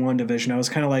prior to WandaVision, I was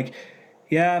kind of like,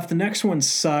 yeah, if the next one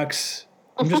sucks,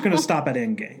 I'm just going to stop at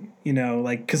Endgame,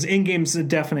 because Endgame's a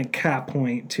definite cap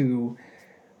point to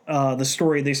the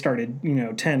story they started,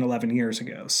 10, 11 years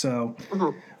ago. So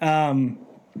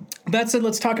that said,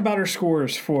 let's talk about our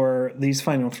scores for these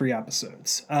final 3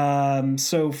 episodes.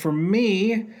 So for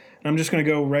me, I'm just going to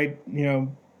go right,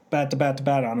 bat to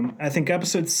bat on them. I think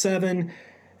episode 7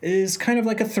 is kind of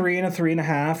like a 3 and a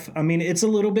 3.5. I mean, it's a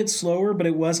little bit slower, but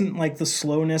it wasn't like the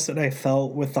slowness that I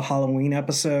felt with the Halloween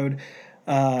episode.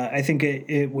 I think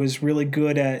it was really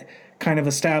good at kind of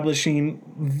establishing,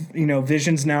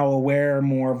 Vision's now aware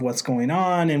more of what's going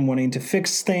on and wanting to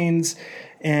fix things,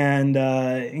 and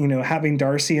having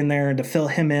Darcy in there to fill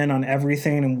him in on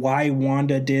everything and why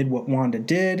Wanda did what Wanda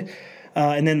did.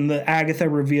 And then the Agatha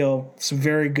reveal, it's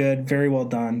very good, very well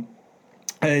done.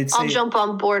 I'll jump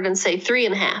on board and say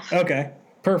 3.5. Okay,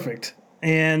 perfect.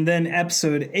 And then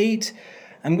episode 8,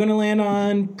 I'm going to land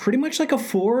on pretty much like a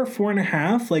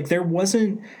 4.5. Like there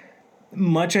wasn't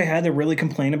much I had to really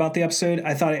complain about the episode.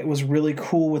 I thought it was really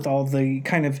cool with all the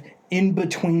kind of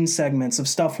in-between segments of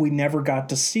stuff we never got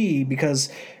to see because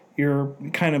you're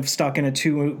kind of stuck in a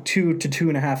 2 to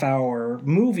 2.5 hour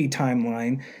movie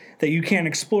timeline that you can't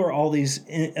explore all these,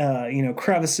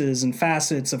 crevices and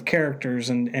facets of characters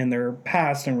and their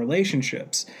past and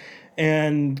relationships.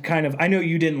 And kind of, I know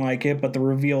you didn't like it, but the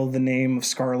reveal of the name of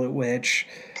Scarlet Witch.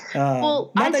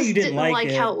 I just didn't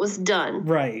like how it was done.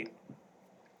 Right.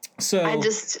 So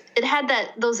it had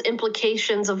those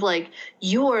implications of like,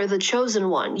 you are the chosen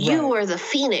one. Right. You are the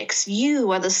Phoenix.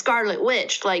 You are the Scarlet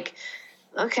Witch. Like,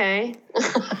 okay.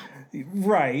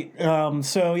 Right.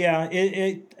 So yeah,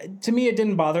 it to me, it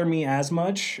didn't bother me as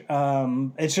much.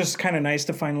 It's just kind of nice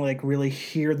to finally like really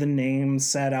hear the name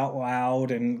said out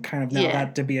loud and kind of now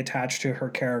that to be attached to her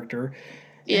character.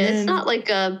 Yeah. It's not like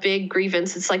a big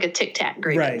grievance. It's like a tic-tac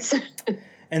grievance. Right.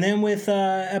 And then with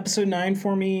episode 9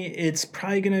 for me, it's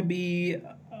probably going to be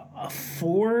a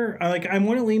 4. I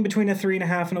want to lean between a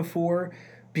 3.5 and a 4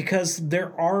 because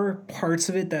there are parts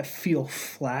of it that feel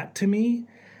flat to me.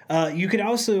 You could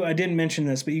also, I didn't mention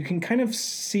this, but you can kind of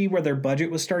see where their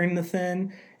budget was starting to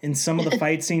thin in some of the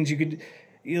fight scenes. You could,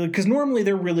 because normally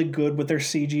they're really good with their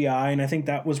CGI, and I think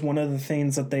that was one of the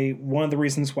things that one of the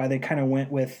reasons why they kind of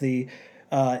went with the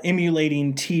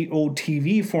emulating old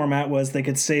TV format was they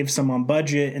could save some on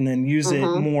budget and then use it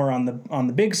more on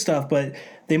the big stuff. But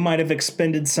they might have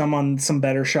expended some on some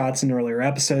better shots in earlier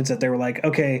episodes that they were like,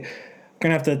 okay, we're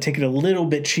gonna have to take it a little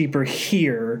bit cheaper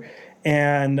here,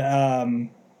 and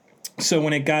So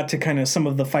when it got to kind of some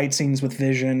of the fight scenes with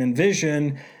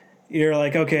Vision, you're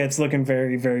like, okay, it's looking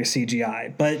very, very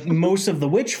CGI. But most of the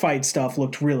witch fight stuff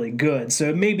looked really good. So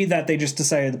it may be that they just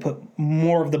decided to put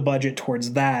more of the budget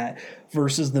towards that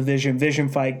versus the Vision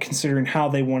fight, considering how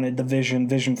they wanted the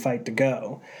Vision fight to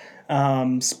go.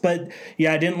 But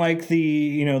yeah, I didn't like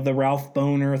the Ralph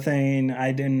Boner thing.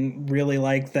 I didn't really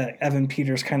like that Evan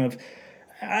Peters kind of,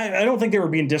 I don't think they were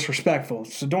being disrespectful,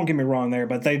 so don't get me wrong there,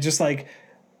 but they just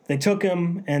they took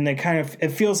him and they kind of, it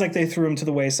feels like they threw him to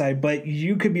the wayside, but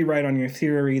you could be right on your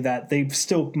theory that they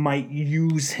still might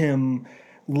use him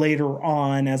later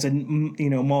on as a,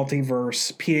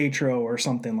 multiverse Pietro or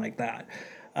something like that.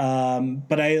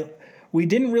 But we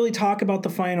didn't really talk about the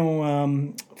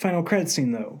final credit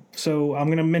scene though. So I'm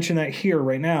going to mention that here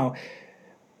right now.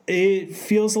 It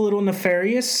feels a little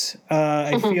nefarious.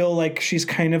 I feel like she's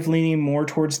kind of leaning more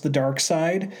towards the dark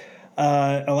side.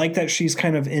 I like that she's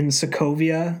kind of in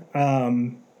Sokovia,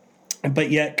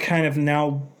 but yet kind of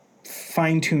now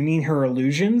fine-tuning her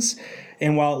illusions.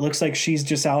 And while it looks like she's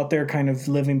just out there kind of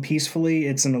living peacefully,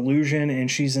 it's an illusion,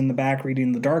 and she's in the back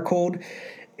reading the Darkhold.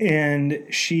 And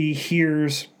she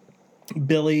hears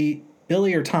Billy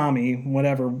or Tommy,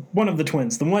 whatever, one of the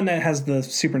twins, the one that has the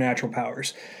supernatural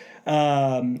powers.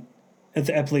 I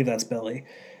believe that's Billy.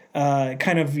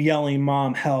 Kind of yelling,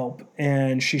 "Mom, help!"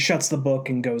 And she shuts the book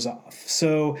and goes off.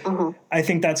 So I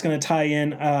think that's going to tie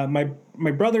in.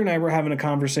 My brother and I were having a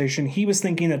conversation. He was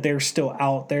thinking that they're still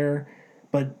out there,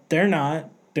 but they're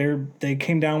not. They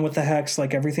came down with the hex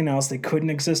like everything else. They couldn't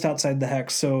exist outside the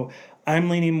hex. So I'm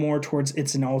leaning more towards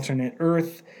it's an alternate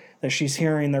Earth, that she's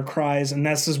hearing their cries, and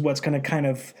this is what's going to kind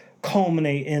of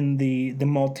culminate in the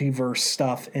multiverse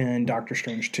stuff in Doctor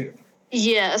Strange 2.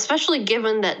 Yeah, especially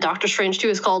given that Doctor Strange 2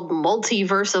 is called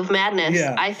Multiverse of Madness.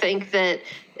 Yeah. I think that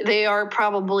they are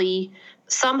probably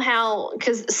somehow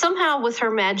with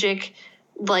her magic,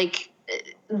 like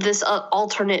this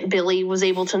alternate Billy was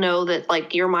able to know that,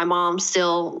 like, you're my mom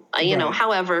still,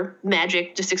 however,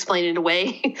 magic just explained it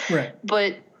away. Right.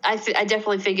 But I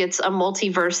definitely think it's a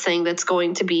multiverse thing that's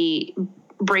going to be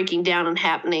breaking down and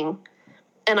happening.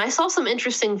 And I saw some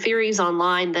interesting theories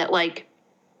online that, like,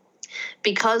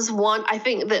 because I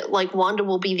think that, like, Wanda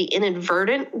will be the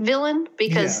inadvertent villain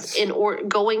because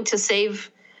going to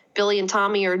save Billy and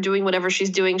Tommy or doing whatever she's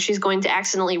doing, she's going to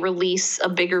accidentally release a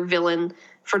bigger villain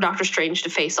for Doctor Strange to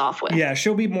face off with. Yeah,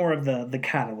 she'll be more of the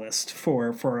catalyst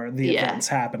for the events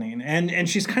happening. And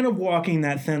she's kind of walking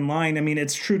that thin line. I mean,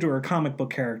 it's true to her comic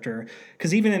book character,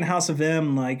 because even in House of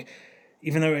M, like,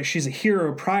 even though she's a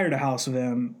hero prior to House of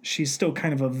M, she's still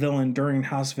kind of a villain during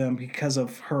House of M because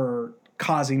of her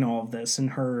causing all of this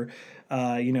and her,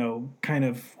 kind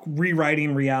of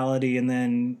rewriting reality and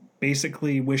then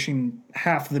basically wishing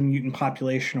half the mutant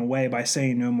population away by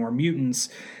saying no more mutants.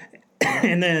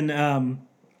 And then,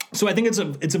 so I think it's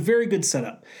a very good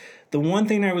setup. The one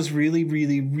thing I was really,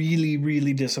 really, really,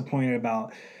 really disappointed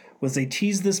about was they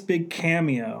teased this big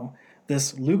cameo,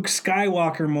 this Luke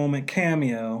Skywalker moment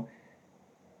cameo,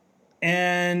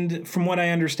 and from what I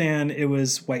understand, it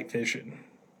was White Vision.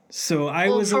 So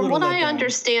from what I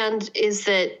understand is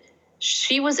that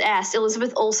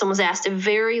Elizabeth Olsen was asked a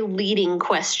very leading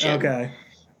question. Okay.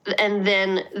 And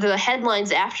then the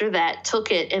headlines after that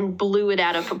took it and blew it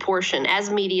out of proportion,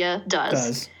 as media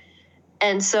does.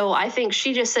 And so I think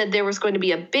she just said there was going to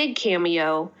be a big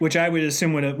cameo. Which I would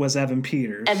assume was Evan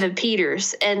Peters.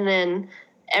 And then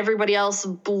everybody else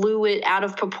blew it out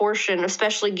of proportion,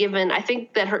 especially given, I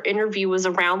think that her interview was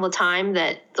around the time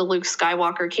that the Luke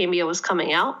Skywalker cameo was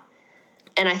coming out.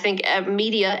 And I think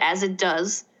media, as it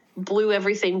does, blew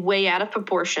everything way out of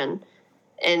proportion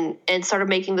and started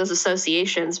making those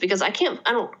associations, because I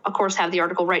don't, of course, have the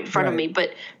article right in front of me, but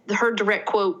her direct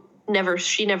quote,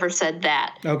 she never said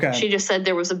that. Okay. She just said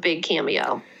there was a big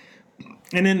cameo.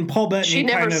 And then Paul Bettany she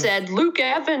never said Luke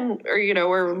Evan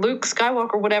or Luke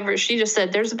Skywalker, whatever. She just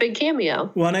said there's a big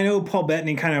cameo. Well, and I know Paul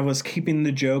Bettany kind of was keeping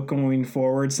the joke going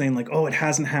forward, saying like, oh, it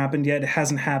hasn't happened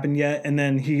yet. And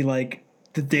then he, like,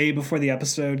 the day before the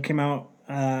episode came out,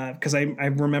 because I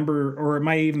remember, or it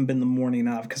might have even been the morning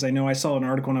of, because I know I saw an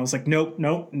article and I was like, nope,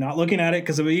 not looking at it,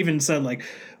 because it even said like,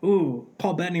 ooh,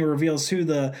 Paul Bettany reveals who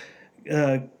the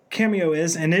cameo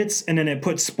is, and then it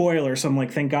put spoiler, so I'm like,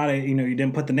 thank God you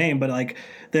didn't put the name, but like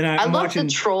then I'm love watching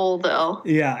the troll though.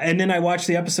 Yeah, and then I watched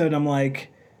the episode and I'm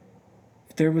like,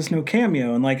 there was no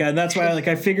cameo, and like that's why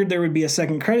I figured there would be a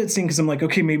second credit scene, because I'm like,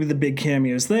 okay, maybe the big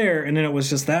cameo is there, and then it was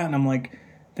just that, and I'm like,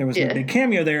 there was a big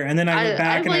cameo there. And then I went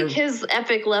back I like his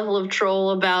epic level of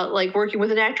troll about like working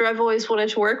with an actor I've always wanted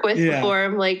to work with before.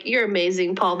 I'm like, you're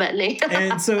amazing, Paul Bettany.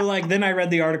 And so like then I read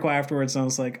the article afterwards and I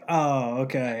was like, oh,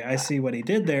 okay, I see what he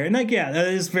did there. And like, yeah, that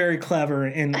is very clever.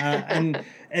 And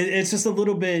it's just a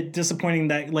little bit disappointing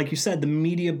that, like you said, the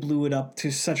media blew it up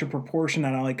to such a proportion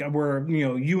that like where, you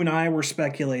know, you and I were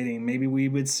speculating maybe we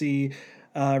would see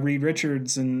Reed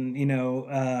Richards and, you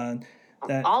know,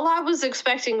 that all I was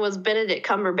expecting was Benedict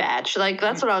Cumberbatch. Like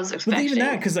that's what I was expecting. But even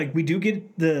that, because like we do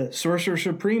get the Sorcerer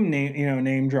Supreme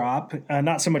name drop.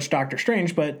 Not so much Doctor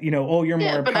Strange, but you know, oh, you're more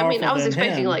powerful. But I mean, I was than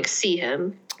expecting him. like see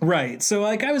him. Right. So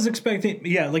like I was expecting,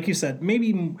 like you said,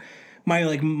 maybe my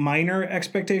like minor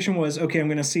expectation was okay. I'm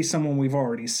going to see someone we've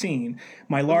already seen.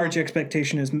 My large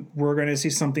expectation is we're going to see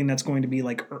something that's going to be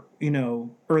like, you know,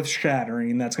 earth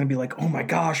shattering. That's going to be like, oh my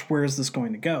gosh, where is this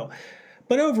going to go?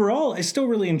 But overall, I still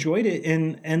really enjoyed it.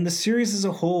 And the series as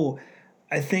a whole,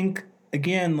 I think,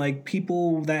 again, like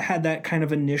people that had that kind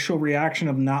of initial reaction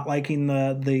of not liking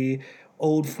the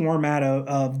old format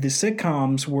of the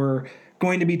sitcoms were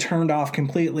going to be turned off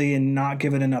completely and not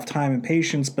given enough time and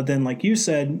patience. But then, like you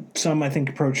said, some I think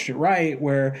approached it right,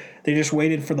 where they just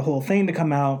waited for the whole thing to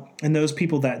come out. And those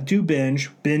people that do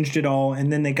binged it all,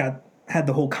 and then they had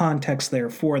the whole context there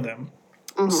for them.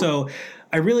 Mm-hmm. So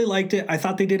I really liked it. I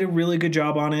thought they did a really good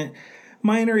job on it.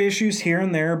 Minor issues here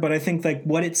and there, but I think like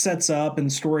what it sets up and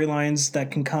storylines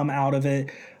that can come out of it,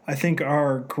 I think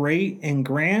are great and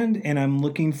grand, and I'm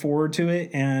looking forward to it.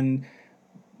 And,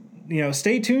 you know,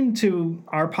 stay tuned to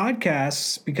our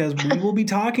podcasts because we will be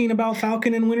talking about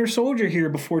Falcon and Winter Soldier here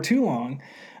before too long.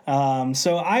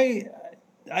 So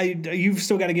you've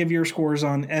still got to give your scores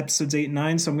on episodes 8 and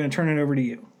 9, so I'm going to turn it over to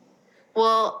you.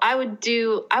 Well, I would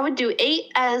do 8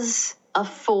 as a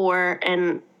 4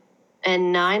 and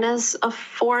 9 as a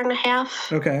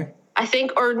 4.5. Okay. I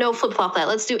think, or no, flip-flop that.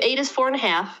 Let's do 8 as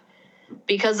 4.5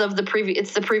 because of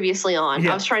it's the previously on.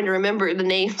 Yeah. I was trying to remember the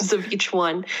names of each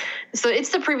one. So it's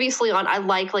the previously on. I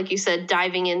like you said,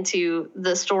 diving into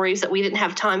the stories that we didn't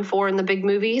have time for in the big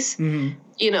movies. Mm-hmm.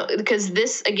 You know, because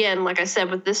this, again, like I said,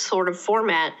 with this sort of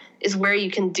format is where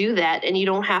you can do that and you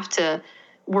don't have to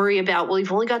worry about, well,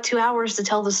 we've only got 2 hours to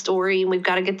tell the story and we've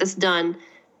got to get this done.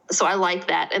 So I like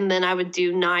that. And then I would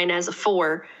do 9 as a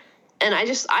 4. And I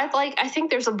think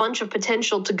there's a bunch of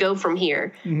potential to go from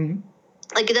here. Mm-hmm.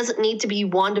 Like it doesn't need to be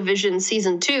WandaVision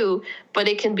season 2, but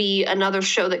it can be another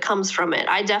show that comes from it.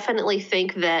 I definitely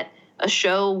think that a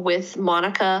show with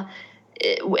Monica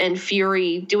and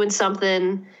Fury doing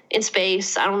something in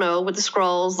space, I don't know, with the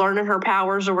Skrulls, learning her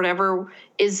powers or whatever,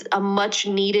 is a much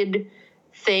needed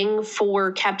thing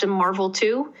for Captain Marvel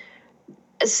too.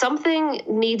 Something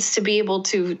needs to be able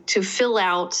to fill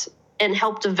out and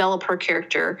help develop her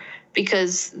character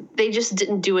because they just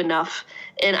didn't do enough.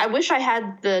 And I wish I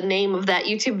had the name of that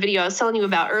YouTube video I was telling you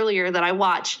about earlier that I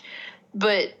watched,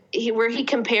 but where he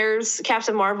compares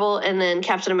Captain Marvel and then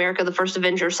Captain America, the First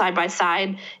Avenger, side by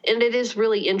side. And it is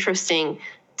really interesting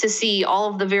to see all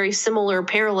of the very similar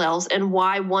parallels and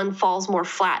why one falls more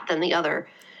flat than the other.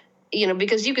 You know,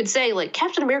 because you could say, like,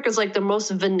 Captain America's, like, the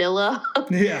most vanilla,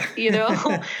 you know?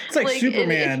 It's like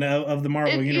Superman of the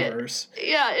Marvel universe.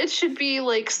 It should be,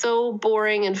 like, so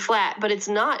boring and flat, but it's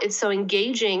not. It's so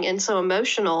engaging and so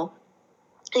emotional.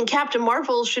 And Captain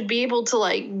Marvel should be able to,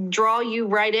 like, draw you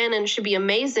right in and should be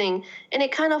amazing, and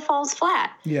it kind of falls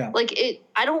flat. Yeah. Like,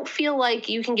 I don't feel like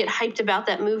you can get hyped about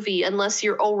that movie unless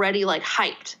you're already, like,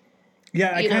 hyped.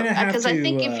 Yeah, I kind of have to. Because I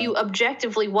think if you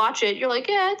objectively watch it, you're like,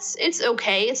 yeah, it's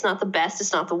okay. It's not the best.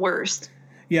 It's not the worst.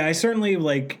 Yeah, I certainly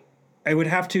I would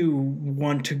have to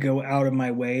want to go out of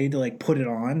my way to like put it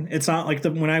on. It's not like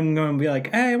when I'm going to be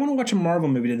like, hey, I want to watch a Marvel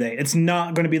movie today. It's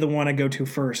not going to be the one I go to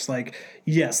first. Like,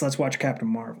 yes, let's watch Captain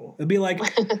Marvel. It'd be like,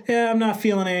 yeah, I'm not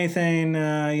feeling anything.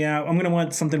 Yeah, I'm going to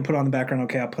want something put on the background.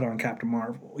 Okay, I'll put on Captain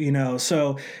Marvel. You know,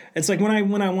 so it's like when I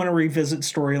want to revisit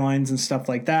storylines and stuff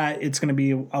like that, it's going to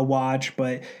be a watch.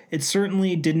 But it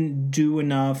certainly didn't do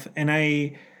enough, and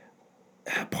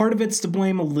part of it's to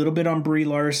blame a little bit on Brie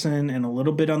Larson and a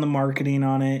little bit on the marketing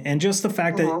on it. And just the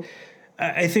fact that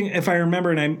I think if I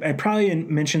remember, and I probably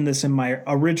mentioned this in my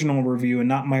original review and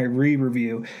not my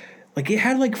re-review, like it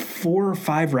had like 4 or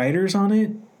 5 writers on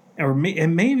it, or it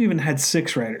may have even had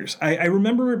 6 writers. I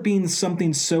remember it being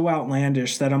something so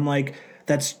outlandish that I'm like,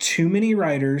 that's too many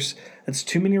writers. That's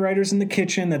too many writers in the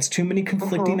kitchen. That's too many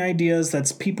conflicting ideas.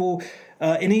 That's people...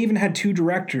 and it even had 2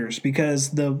 directors because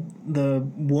the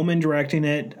woman directing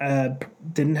it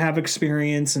didn't have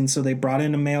experience, and so they brought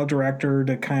in a male director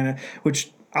to kind of,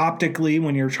 which optically,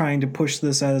 when you're trying to push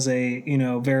this as a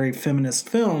very feminist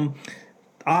film,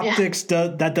 optics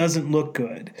that doesn't look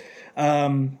good.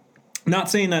 not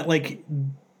saying that like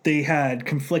they had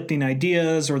conflicting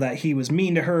ideas or that he was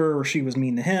mean to her or she was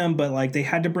mean to him, but like they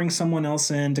had to bring someone else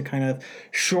in to kind of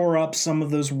shore up some of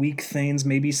those weak things,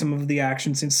 maybe some of the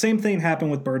action scenes. Same thing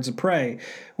happened with Birds of Prey,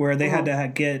 where they had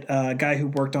to get a guy who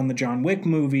worked on the John Wick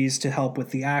movies to help with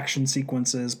the action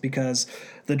sequences, because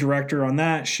the director on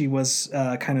that, she was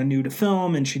kind of new to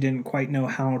film and she didn't quite know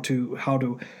how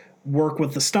to work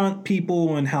with the stunt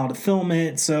people and how to film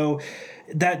it. So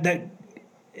that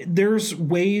there's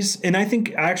ways, and I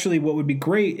think actually what would be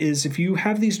great is if you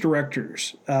have these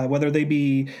directors, whether they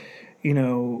be, you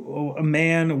know, a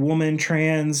man, a woman,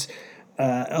 trans,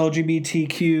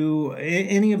 LGBTQ,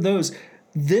 any of those,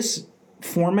 this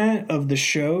format of the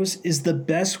shows is the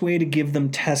best way to give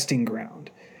them testing ground,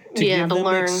 to give them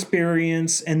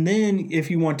experience. And then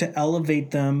if you want to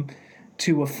elevate them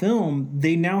to a film,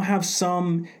 they now have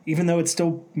some, even though it's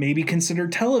still maybe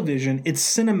considered television, it's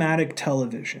cinematic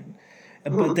television.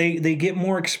 But they get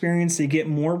more experience, they get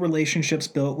more relationships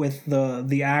built with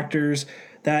the actors,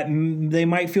 that they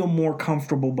might feel more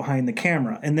comfortable behind the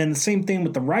camera. And then the same thing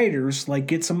with the writers, like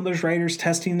get some of those writers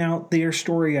testing out their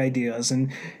story ideas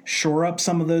and shore up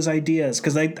some of those ideas.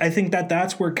 Because I think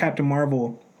that's where Captain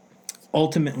Marvel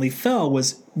ultimately fell,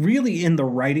 was really in the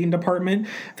writing department.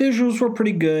 Visuals were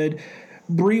pretty good.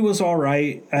 Brie was all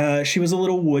right. She was a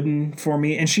little wooden for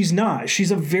me, and she's not.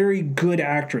 She's a very good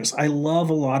actress. I love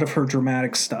a lot of her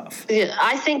dramatic stuff. Yeah,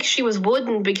 I think she was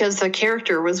wooden because the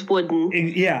character was wooden.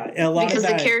 Yeah, a lot because of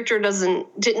that. The character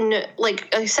didn't,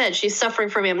 like I said, she's suffering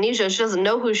from amnesia. She doesn't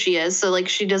know who she is, so like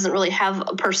she doesn't really have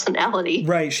a personality.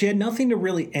 Right. She had nothing to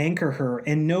really anchor her,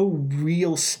 and no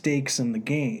real stakes in the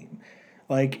game.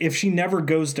 Like if she never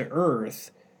goes to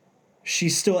Earth,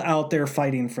 she's still out there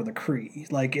fighting for the Kree.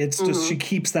 Like it's just, she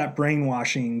keeps that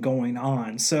brainwashing going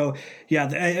on. So yeah,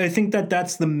 I think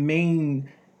that's the main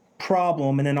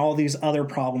problem. And then all these other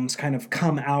problems kind of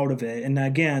come out of it. And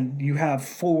again, you have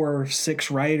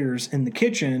 4-6 writers in the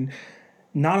kitchen.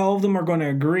 Not all of them are going to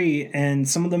agree. And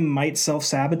some of them might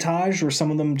self-sabotage, or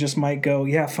some of them just might go,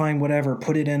 yeah, fine, whatever,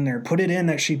 put it in there. Put it in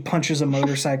that she punches a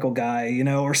motorcycle guy, you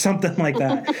know, or something like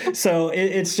that. So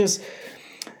it's just,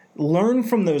 learn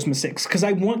from those mistakes, because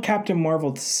I want Captain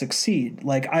Marvel to succeed.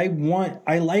 Like I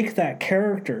like that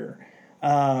character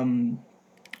from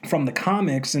the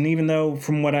comics, and even though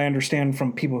from what I understand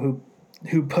from people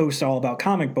who post all about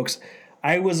comic books,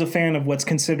 I was a fan of what's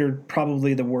considered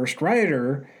probably the worst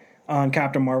writer on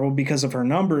Captain Marvel because of her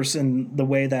numbers and the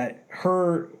way that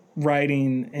her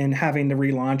writing, and having to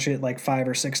relaunch it like 5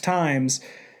 or 6 times,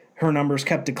 her numbers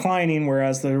kept declining,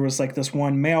 whereas there was like this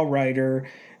one male writer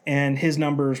and his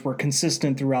numbers were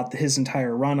consistent throughout his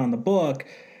entire run on the book.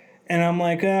 And I'm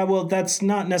like, well, that's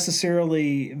not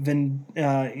necessarily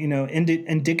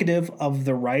indicative of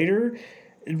the writer.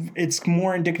 It's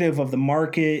more indicative of the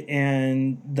market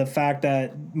and the fact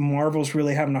that Marvel's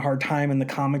really having a hard time in the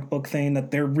comic book thing, that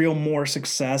their real more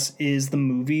success is the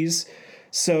movies.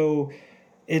 So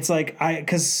it's like,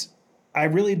 because I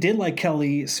really did like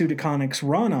Kelly Sue DeConnick's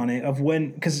run on it,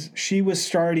 because she was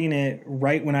starting it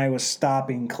right when I was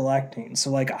stopping collecting.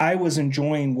 So like I was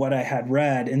enjoying what I had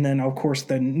read, and then of course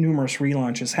the numerous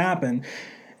relaunches happen.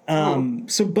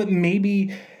 But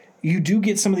maybe you do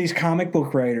get some of these comic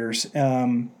book writers.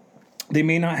 They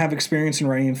may not have experience in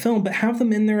writing in film, but have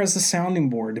them in there as a sounding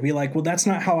board to be like, well, that's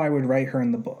not how I would write her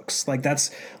in the books. Like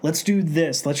let's do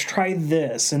this, let's try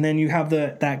this. And then you have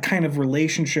that kind of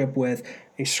relationship with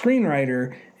a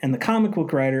screenwriter and the comic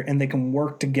book writer, and they can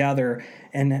work together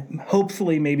and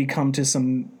hopefully maybe come to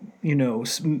some,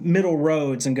 middle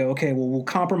roads and go, okay, well, we'll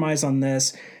compromise on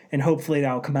this, and hopefully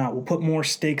that'll come out. We'll put more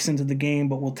stakes into the game,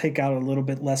 but we'll take out a little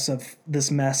bit less of this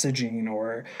messaging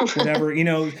or whatever,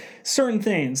 certain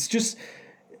things. Just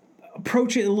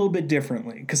approach it a little bit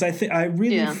differently, because I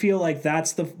really feel like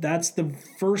that's the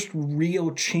first real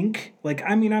chink. Like,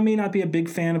 I mean, I may not be a big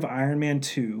fan of Iron Man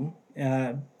 2.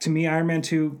 To me, Iron Man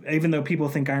 2, even though people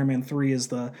think Iron Man 3 is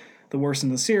the worst in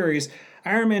the series,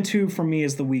 Iron Man 2 for me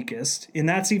is the weakest, and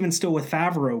that's even still with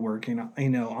Favreau working,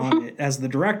 on it as the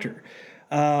director.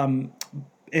 And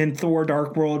Thor: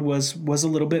 Dark World was a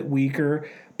little bit weaker,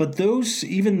 but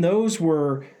those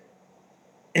were,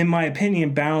 in my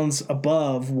opinion, bounds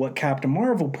above what Captain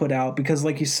Marvel put out, because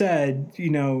like you said,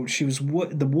 she was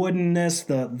the woodenness,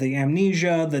 the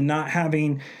amnesia, the not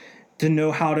having to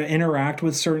know how to interact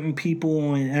with certain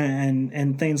people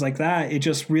and things like that. It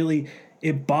just really,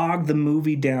 it bogged the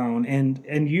movie down.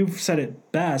 And you've said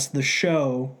it best, the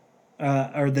show,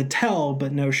 or the tell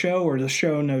but no show, or the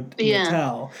show no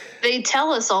tell. They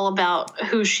tell us all about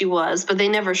who she was, but they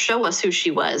never show us who she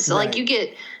was. Right. Like you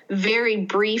get very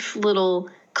brief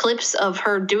little clips of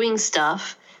her doing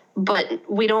stuff, but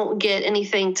we don't get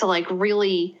anything to like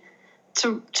really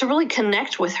to really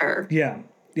connect with her. Yeah.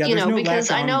 You know,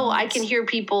 because I know I can hear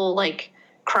people like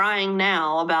crying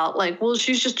now about like, well,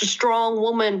 she's just a strong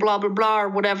woman, blah, blah, blah, or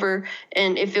whatever.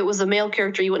 And if it was a male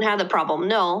character, you wouldn't have that problem.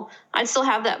 No, I'd still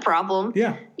have that problem.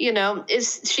 Yeah. You know,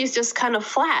 she's just kind of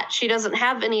flat. She doesn't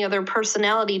have any other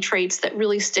personality traits that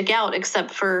really stick out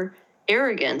except for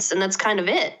arrogance. And that's kind of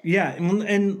it. Yeah.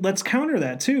 And let's counter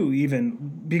that too,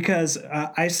 even because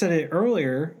I said it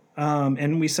earlier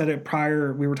and we said it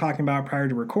we were talking about prior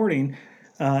to recording,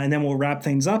 and then we'll wrap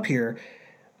things up here.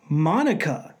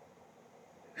 Monica,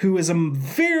 who is a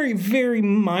very, very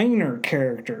minor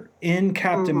character in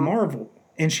Captain Marvel,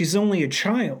 and she's only a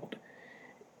child,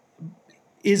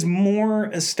 is more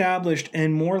established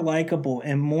and more likable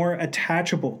and more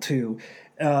attachable to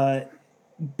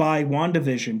by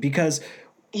WandaVision, because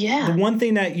the one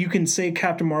thing that you can say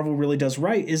Captain Marvel really does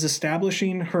right is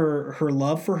establishing her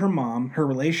love for her mom, her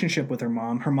relationship with her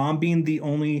mom being the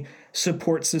only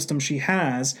support system she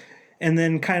has, and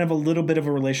then kind of a little bit of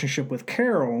a relationship with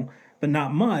Carol, but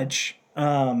not much.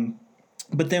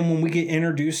 But then when we get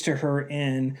introduced to her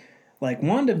in like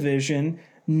WandaVision,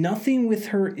 nothing with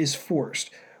her is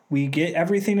forced. We get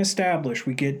everything established.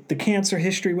 We get the cancer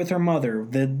history with her mother,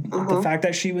 the fact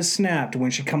that she was snapped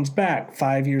when she comes back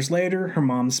 5 years later. Her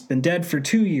mom's been dead for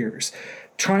 2 years,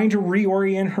 trying to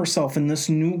reorient herself in this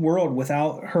new world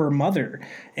without her mother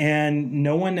and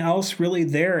no one else really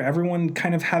there. Everyone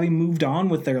kind of having moved on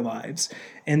with their lives,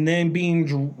 and then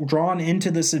being drawn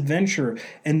into this adventure,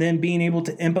 and then being able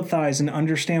to empathize and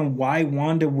understand why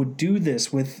Wanda would do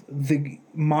this with the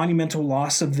monumental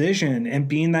loss of Vision, and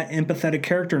being that empathetic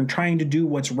character and trying to do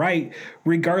what's right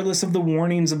regardless of the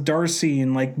warnings of Darcy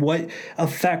and like what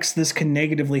effects this can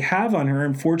negatively have on her.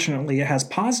 Unfortunately, it has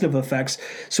positive effects.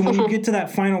 So when you get to that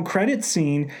final credit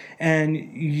scene and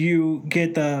you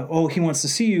get he wants to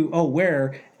see you,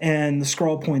 where, and the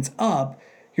scroll points up,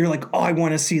 you're like, I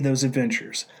want to see those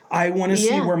adventures. I want to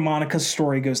see where Monica's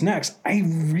story goes next. I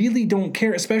really don't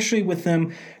care, especially with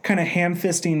them kind of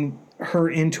ham-fisting her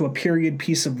into a period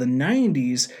piece of the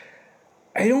 90s.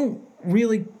 I don't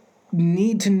really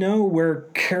need to know where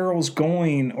Carol's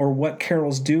going or what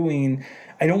Carol's doing.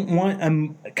 I don't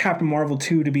want Captain Marvel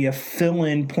 2 to be a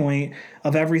fill-in point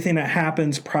of everything that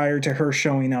happens prior to her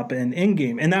showing up in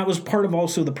Endgame. And that was part of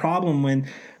also the problem when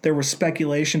there was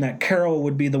speculation that Carol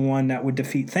would be the one that would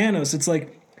defeat Thanos. It's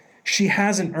like, she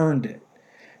hasn't earned it.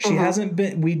 She hasn't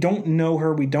been, we don't know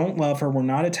her, we don't love her, we're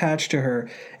not attached to her.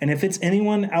 And if it's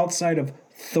anyone outside of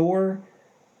Thor,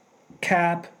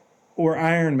 Cap, or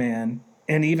Iron Man,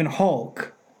 and even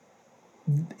Hulk,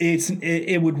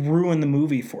 it would ruin the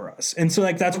movie for us. And so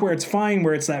like that's where it's fine,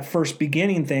 where it's that first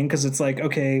beginning thing, because it's like,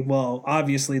 okay, well,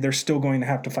 obviously they're still going to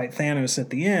have to fight Thanos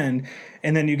at the end,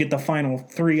 and then you get the final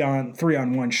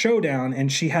 3-on-1 showdown,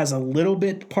 and she has a little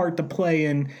bit part to play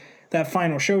in that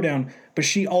final showdown, but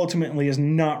she ultimately is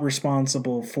not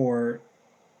responsible for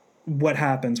what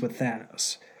happens with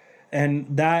Thanos. And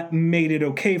that made it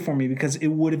okay for me, because it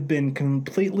would have been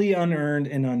completely unearned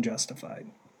and unjustified.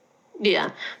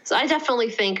 Yeah. So I definitely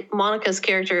think Monica's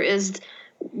character is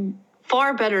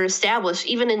far better established,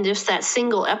 even in just that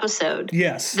single episode,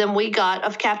 than we got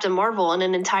of Captain Marvel in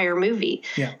an entire movie.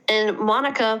 Yeah. And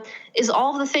Monica is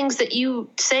all the things that you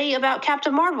say about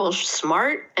Captain Marvel. She's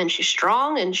smart, and she's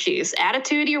strong, and she's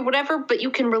attitudey or whatever, but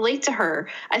you can relate to her.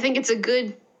 I think it's a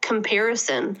good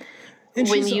comparison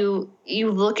when you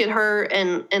look at her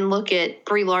and look at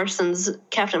Brie Larson's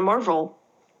Captain Marvel,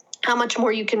 how much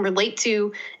more you can relate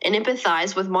to and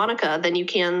empathize with Monica than you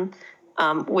can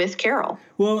with Carol.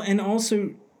 Well, and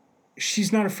also,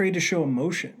 she's not afraid to show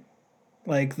emotion.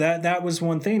 Like, that was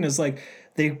one thing, is like,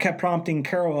 they kept prompting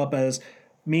Carol up as,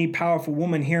 me, powerful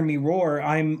woman, hear me roar.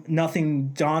 Nothing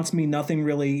daunts me, nothing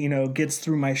really, gets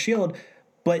through my shield.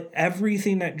 But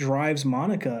everything that drives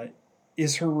Monica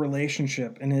is her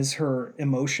relationship and is her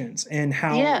emotions and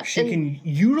how she can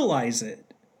utilize it.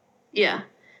 Yeah.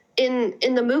 In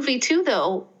the movie too,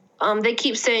 though, they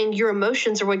keep saying your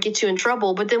emotions are what gets you in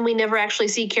trouble, but then we never actually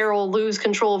see Carol lose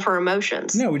control of her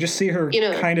emotions. No, we just see her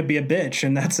kind of be a bitch,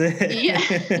 and that's it.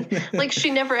 Yeah. Like,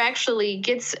 she never actually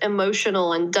gets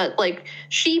emotional, and like,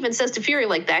 she even says to Fury,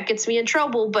 like, that gets me in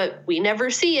trouble, but we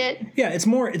never see it. Yeah, it's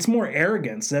more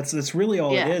arrogance. That's really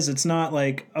all it is. It's not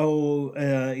like,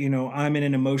 I'm in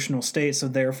an emotional state, so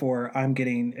therefore I'm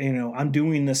getting, I'm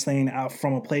doing this thing out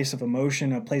from a place of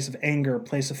emotion, a place of anger, a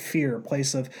place of fear, a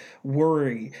place of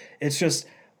worry. It's just,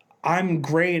 I'm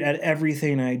great at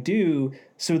everything I do,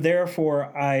 so therefore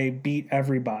I beat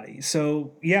everybody.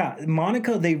 So yeah,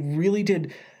 Monica, they really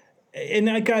did and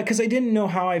I got, because I didn't know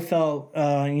how I felt,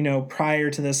 prior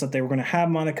to this, that they were going to have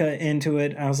Monica into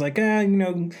it. I was like,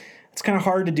 it's kind of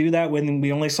hard to do that when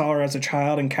we only saw her as a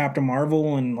child in Captain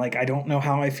Marvel, and like I don't know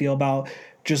how I feel about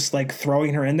just like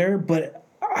throwing her in there. But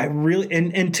I really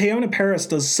and Teyonah Parris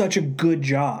does such a good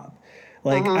job.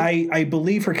 Like I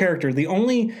believe her character.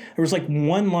 There was like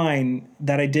one line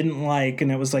that I didn't like,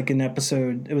 and it was like in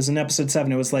episode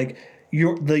 7. It was like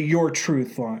your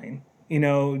truth line,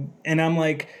 and I'm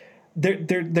like,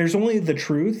 there's only the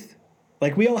truth.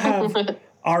 Like we all have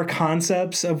our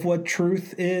concepts of what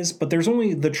truth is, but there's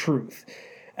only the truth.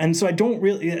 And so I don't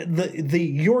really, the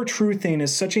your truth thing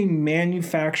is such a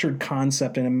manufactured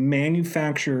concept and a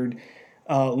manufactured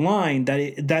line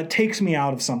that takes me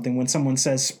out of something when someone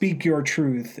says speak your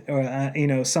truth,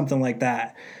 or something like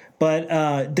that.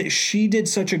 But she did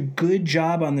such a good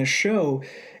job on this show,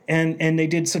 and they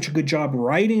did such a good job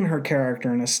writing her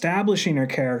character and establishing her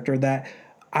character that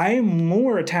I am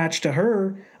more attached to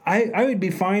her. I would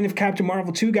be fine if Captain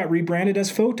Marvel 2 got rebranded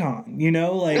as Photon,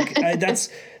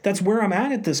 that's where I'm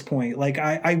at this point. Like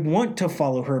I want to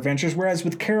follow her adventures, whereas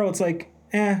with Carol it's like,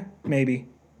 maybe.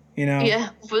 Yeah,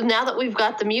 but now that we've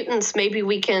got the mutants, maybe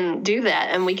we can do that,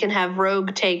 and we can have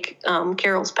Rogue take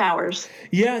Carol's powers.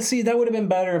 Yeah, see, that would have been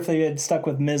better if they had stuck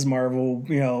with Ms. Marvel,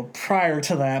 prior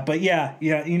to that. But yeah,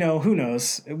 who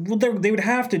knows? Well, they would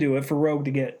have to do it for Rogue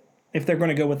to get, if they're going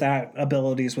to go with that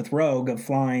abilities with Rogue of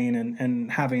flying and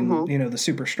having, the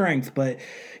super strength. But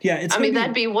yeah,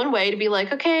 that'd be one way to be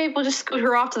like, okay, we'll just scoot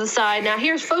her off to the side. Now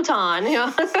here's Photon.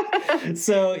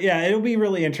 So yeah, it'll be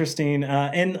really interesting.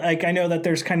 And like, I know that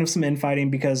there's kind of some infighting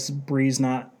because Bree's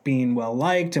not being well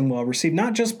liked and well received,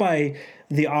 not just by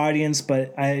the audience,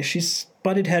 but she's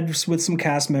butted heads with some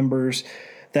cast members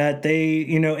that they,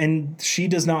 and she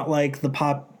does not like the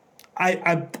pop.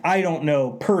 I don't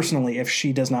know personally if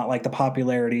she does not like the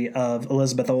popularity of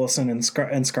Elizabeth Olsen and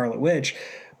Scarlet Witch,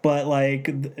 but like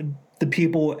the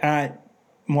people at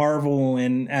Marvel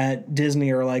and at Disney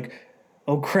are like,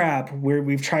 oh crap,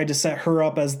 we've tried to set her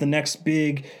up as the next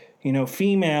big,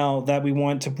 female that we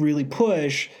want to really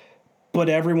push, but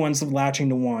everyone's latching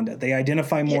to Wanda. They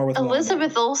identify more with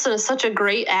Elizabeth Olsen is such a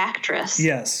great actress.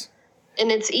 Yes. And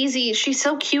it's easy. She's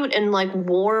so cute and like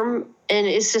warm, and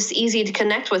it's just easy to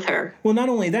connect with her. Well, not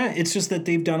only that, it's just that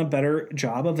they've done a better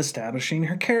job of establishing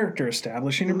her character,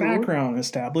 establishing her background,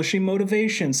 establishing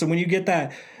motivation. So when you get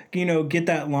that, get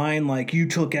that line like, you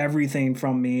took everything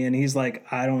from me, and he's like,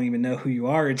 I don't even know who you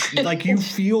are. It's like you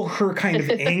feel her kind of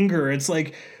anger. It's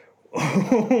like,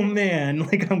 oh man,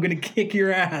 like I'm going to kick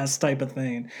your ass type of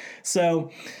thing.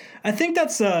 So I think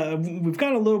that's, we've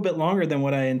got a little bit longer than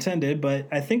what I intended, but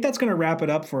I think that's going to wrap it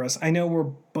up for us. I know we're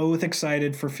both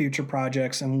excited for future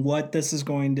projects and what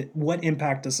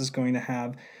impact this is going to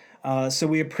have. So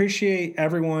we appreciate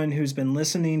everyone who's been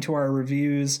listening to our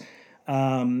reviews.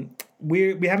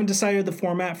 We haven't decided the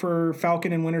format for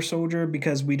Falcon and Winter Soldier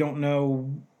because we don't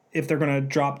know if they're going to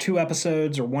drop 2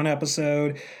 episodes or 1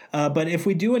 episode. But if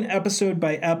we do an episode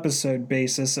by episode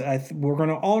basis, we're going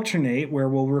to alternate where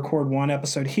we'll record 1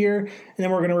 episode here, and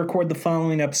then we're going to record the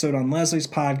following episode on Leslie's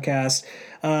podcast.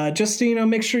 Just to,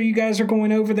 make sure you guys are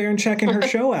going over there and checking her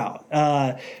show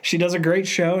out. She does a great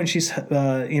show, and she's,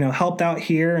 helped out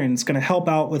here, and it's going to help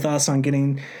out with us on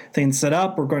getting things set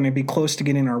up. We're going to be close to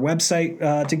getting our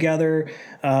website together.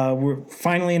 We're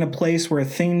finally in a place where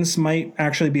things might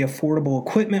actually be affordable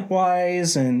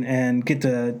equipment-wise and get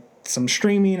to some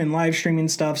streaming and live streaming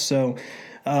stuff. So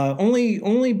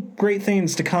only great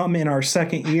things to come in our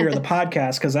second year of the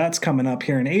podcast, because that's coming up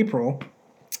here in April.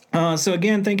 So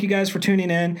again, thank you guys for tuning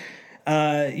in.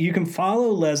 You can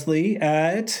follow Leslie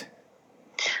at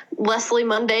Leslie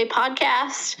Monday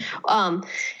Podcast.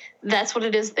 That's what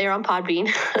it is there on Podbean.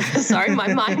 Sorry,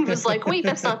 my mind was like, wait,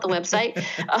 that's not the website.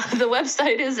 The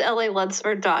website is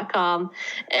lalunsford.com,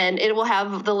 and it will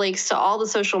have the links to all the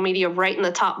social media right in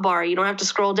the top bar. You don't have to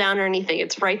scroll down or anything.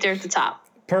 It's right there at the top.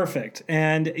 Perfect.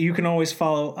 And you can always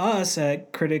follow us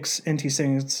at Critics NT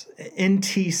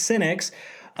Cynics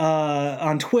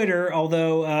on Twitter,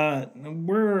 although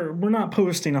we're not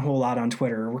posting a whole lot on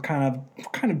Twitter. We're kind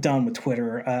of done with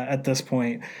Twitter at this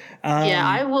point.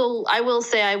 I will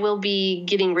say I will be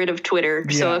getting rid of Twitter.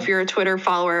 Yeah. So if you're a Twitter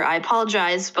follower, I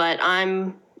apologize, but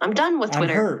I'm done with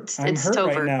Twitter. I'm hurt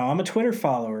over right now. I'm a Twitter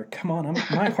follower. Come on,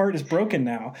 my heart is broken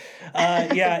now.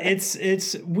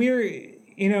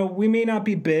 We may not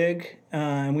be big,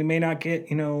 and we may not get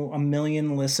 1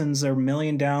 million listens or 1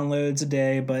 million downloads a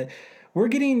day, but we're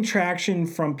getting traction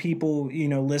from people,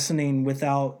 listening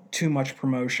without too much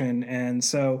promotion. And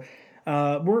so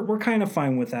we're kind of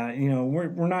fine with that.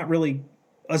 We're not really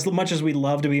as much as we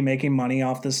love to be making money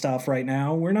off this stuff right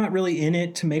now, we're not really in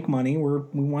it to make money. We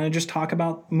want to just talk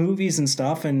about movies and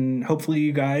stuff, and hopefully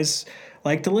you guys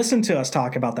like to listen to us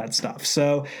talk about that stuff.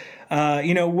 So,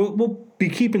 we'll be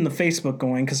keeping the Facebook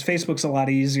going because Facebook's a lot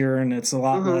easier and it's a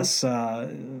lot less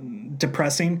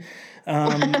depressing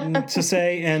to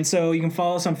say. And so you can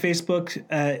follow us on Facebook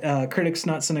at Critics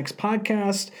Not Cynics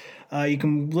Podcast. You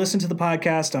can listen to the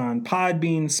podcast on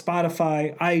Podbean,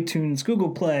 Spotify, iTunes, Google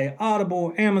Play,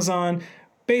 Audible, Amazon,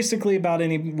 basically about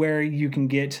anywhere you can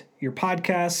get your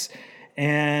podcasts.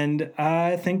 And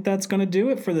I think that's going to do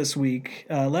it for this week.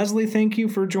 Leslie, thank you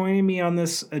for joining me on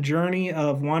this journey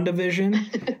of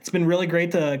WandaVision. It's been really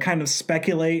great to kind of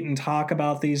speculate and talk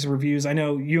about these reviews. I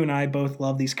know you and I both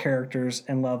love these characters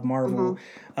and love Marvel.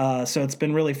 So it's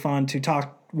been really fun to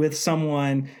talk with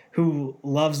someone who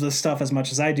loves this stuff as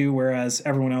much as I do, whereas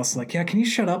everyone else is like, yeah, can you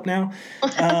shut up now?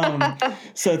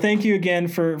 So thank you again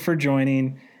for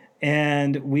joining,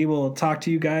 and we will talk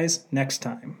to you guys next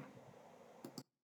time.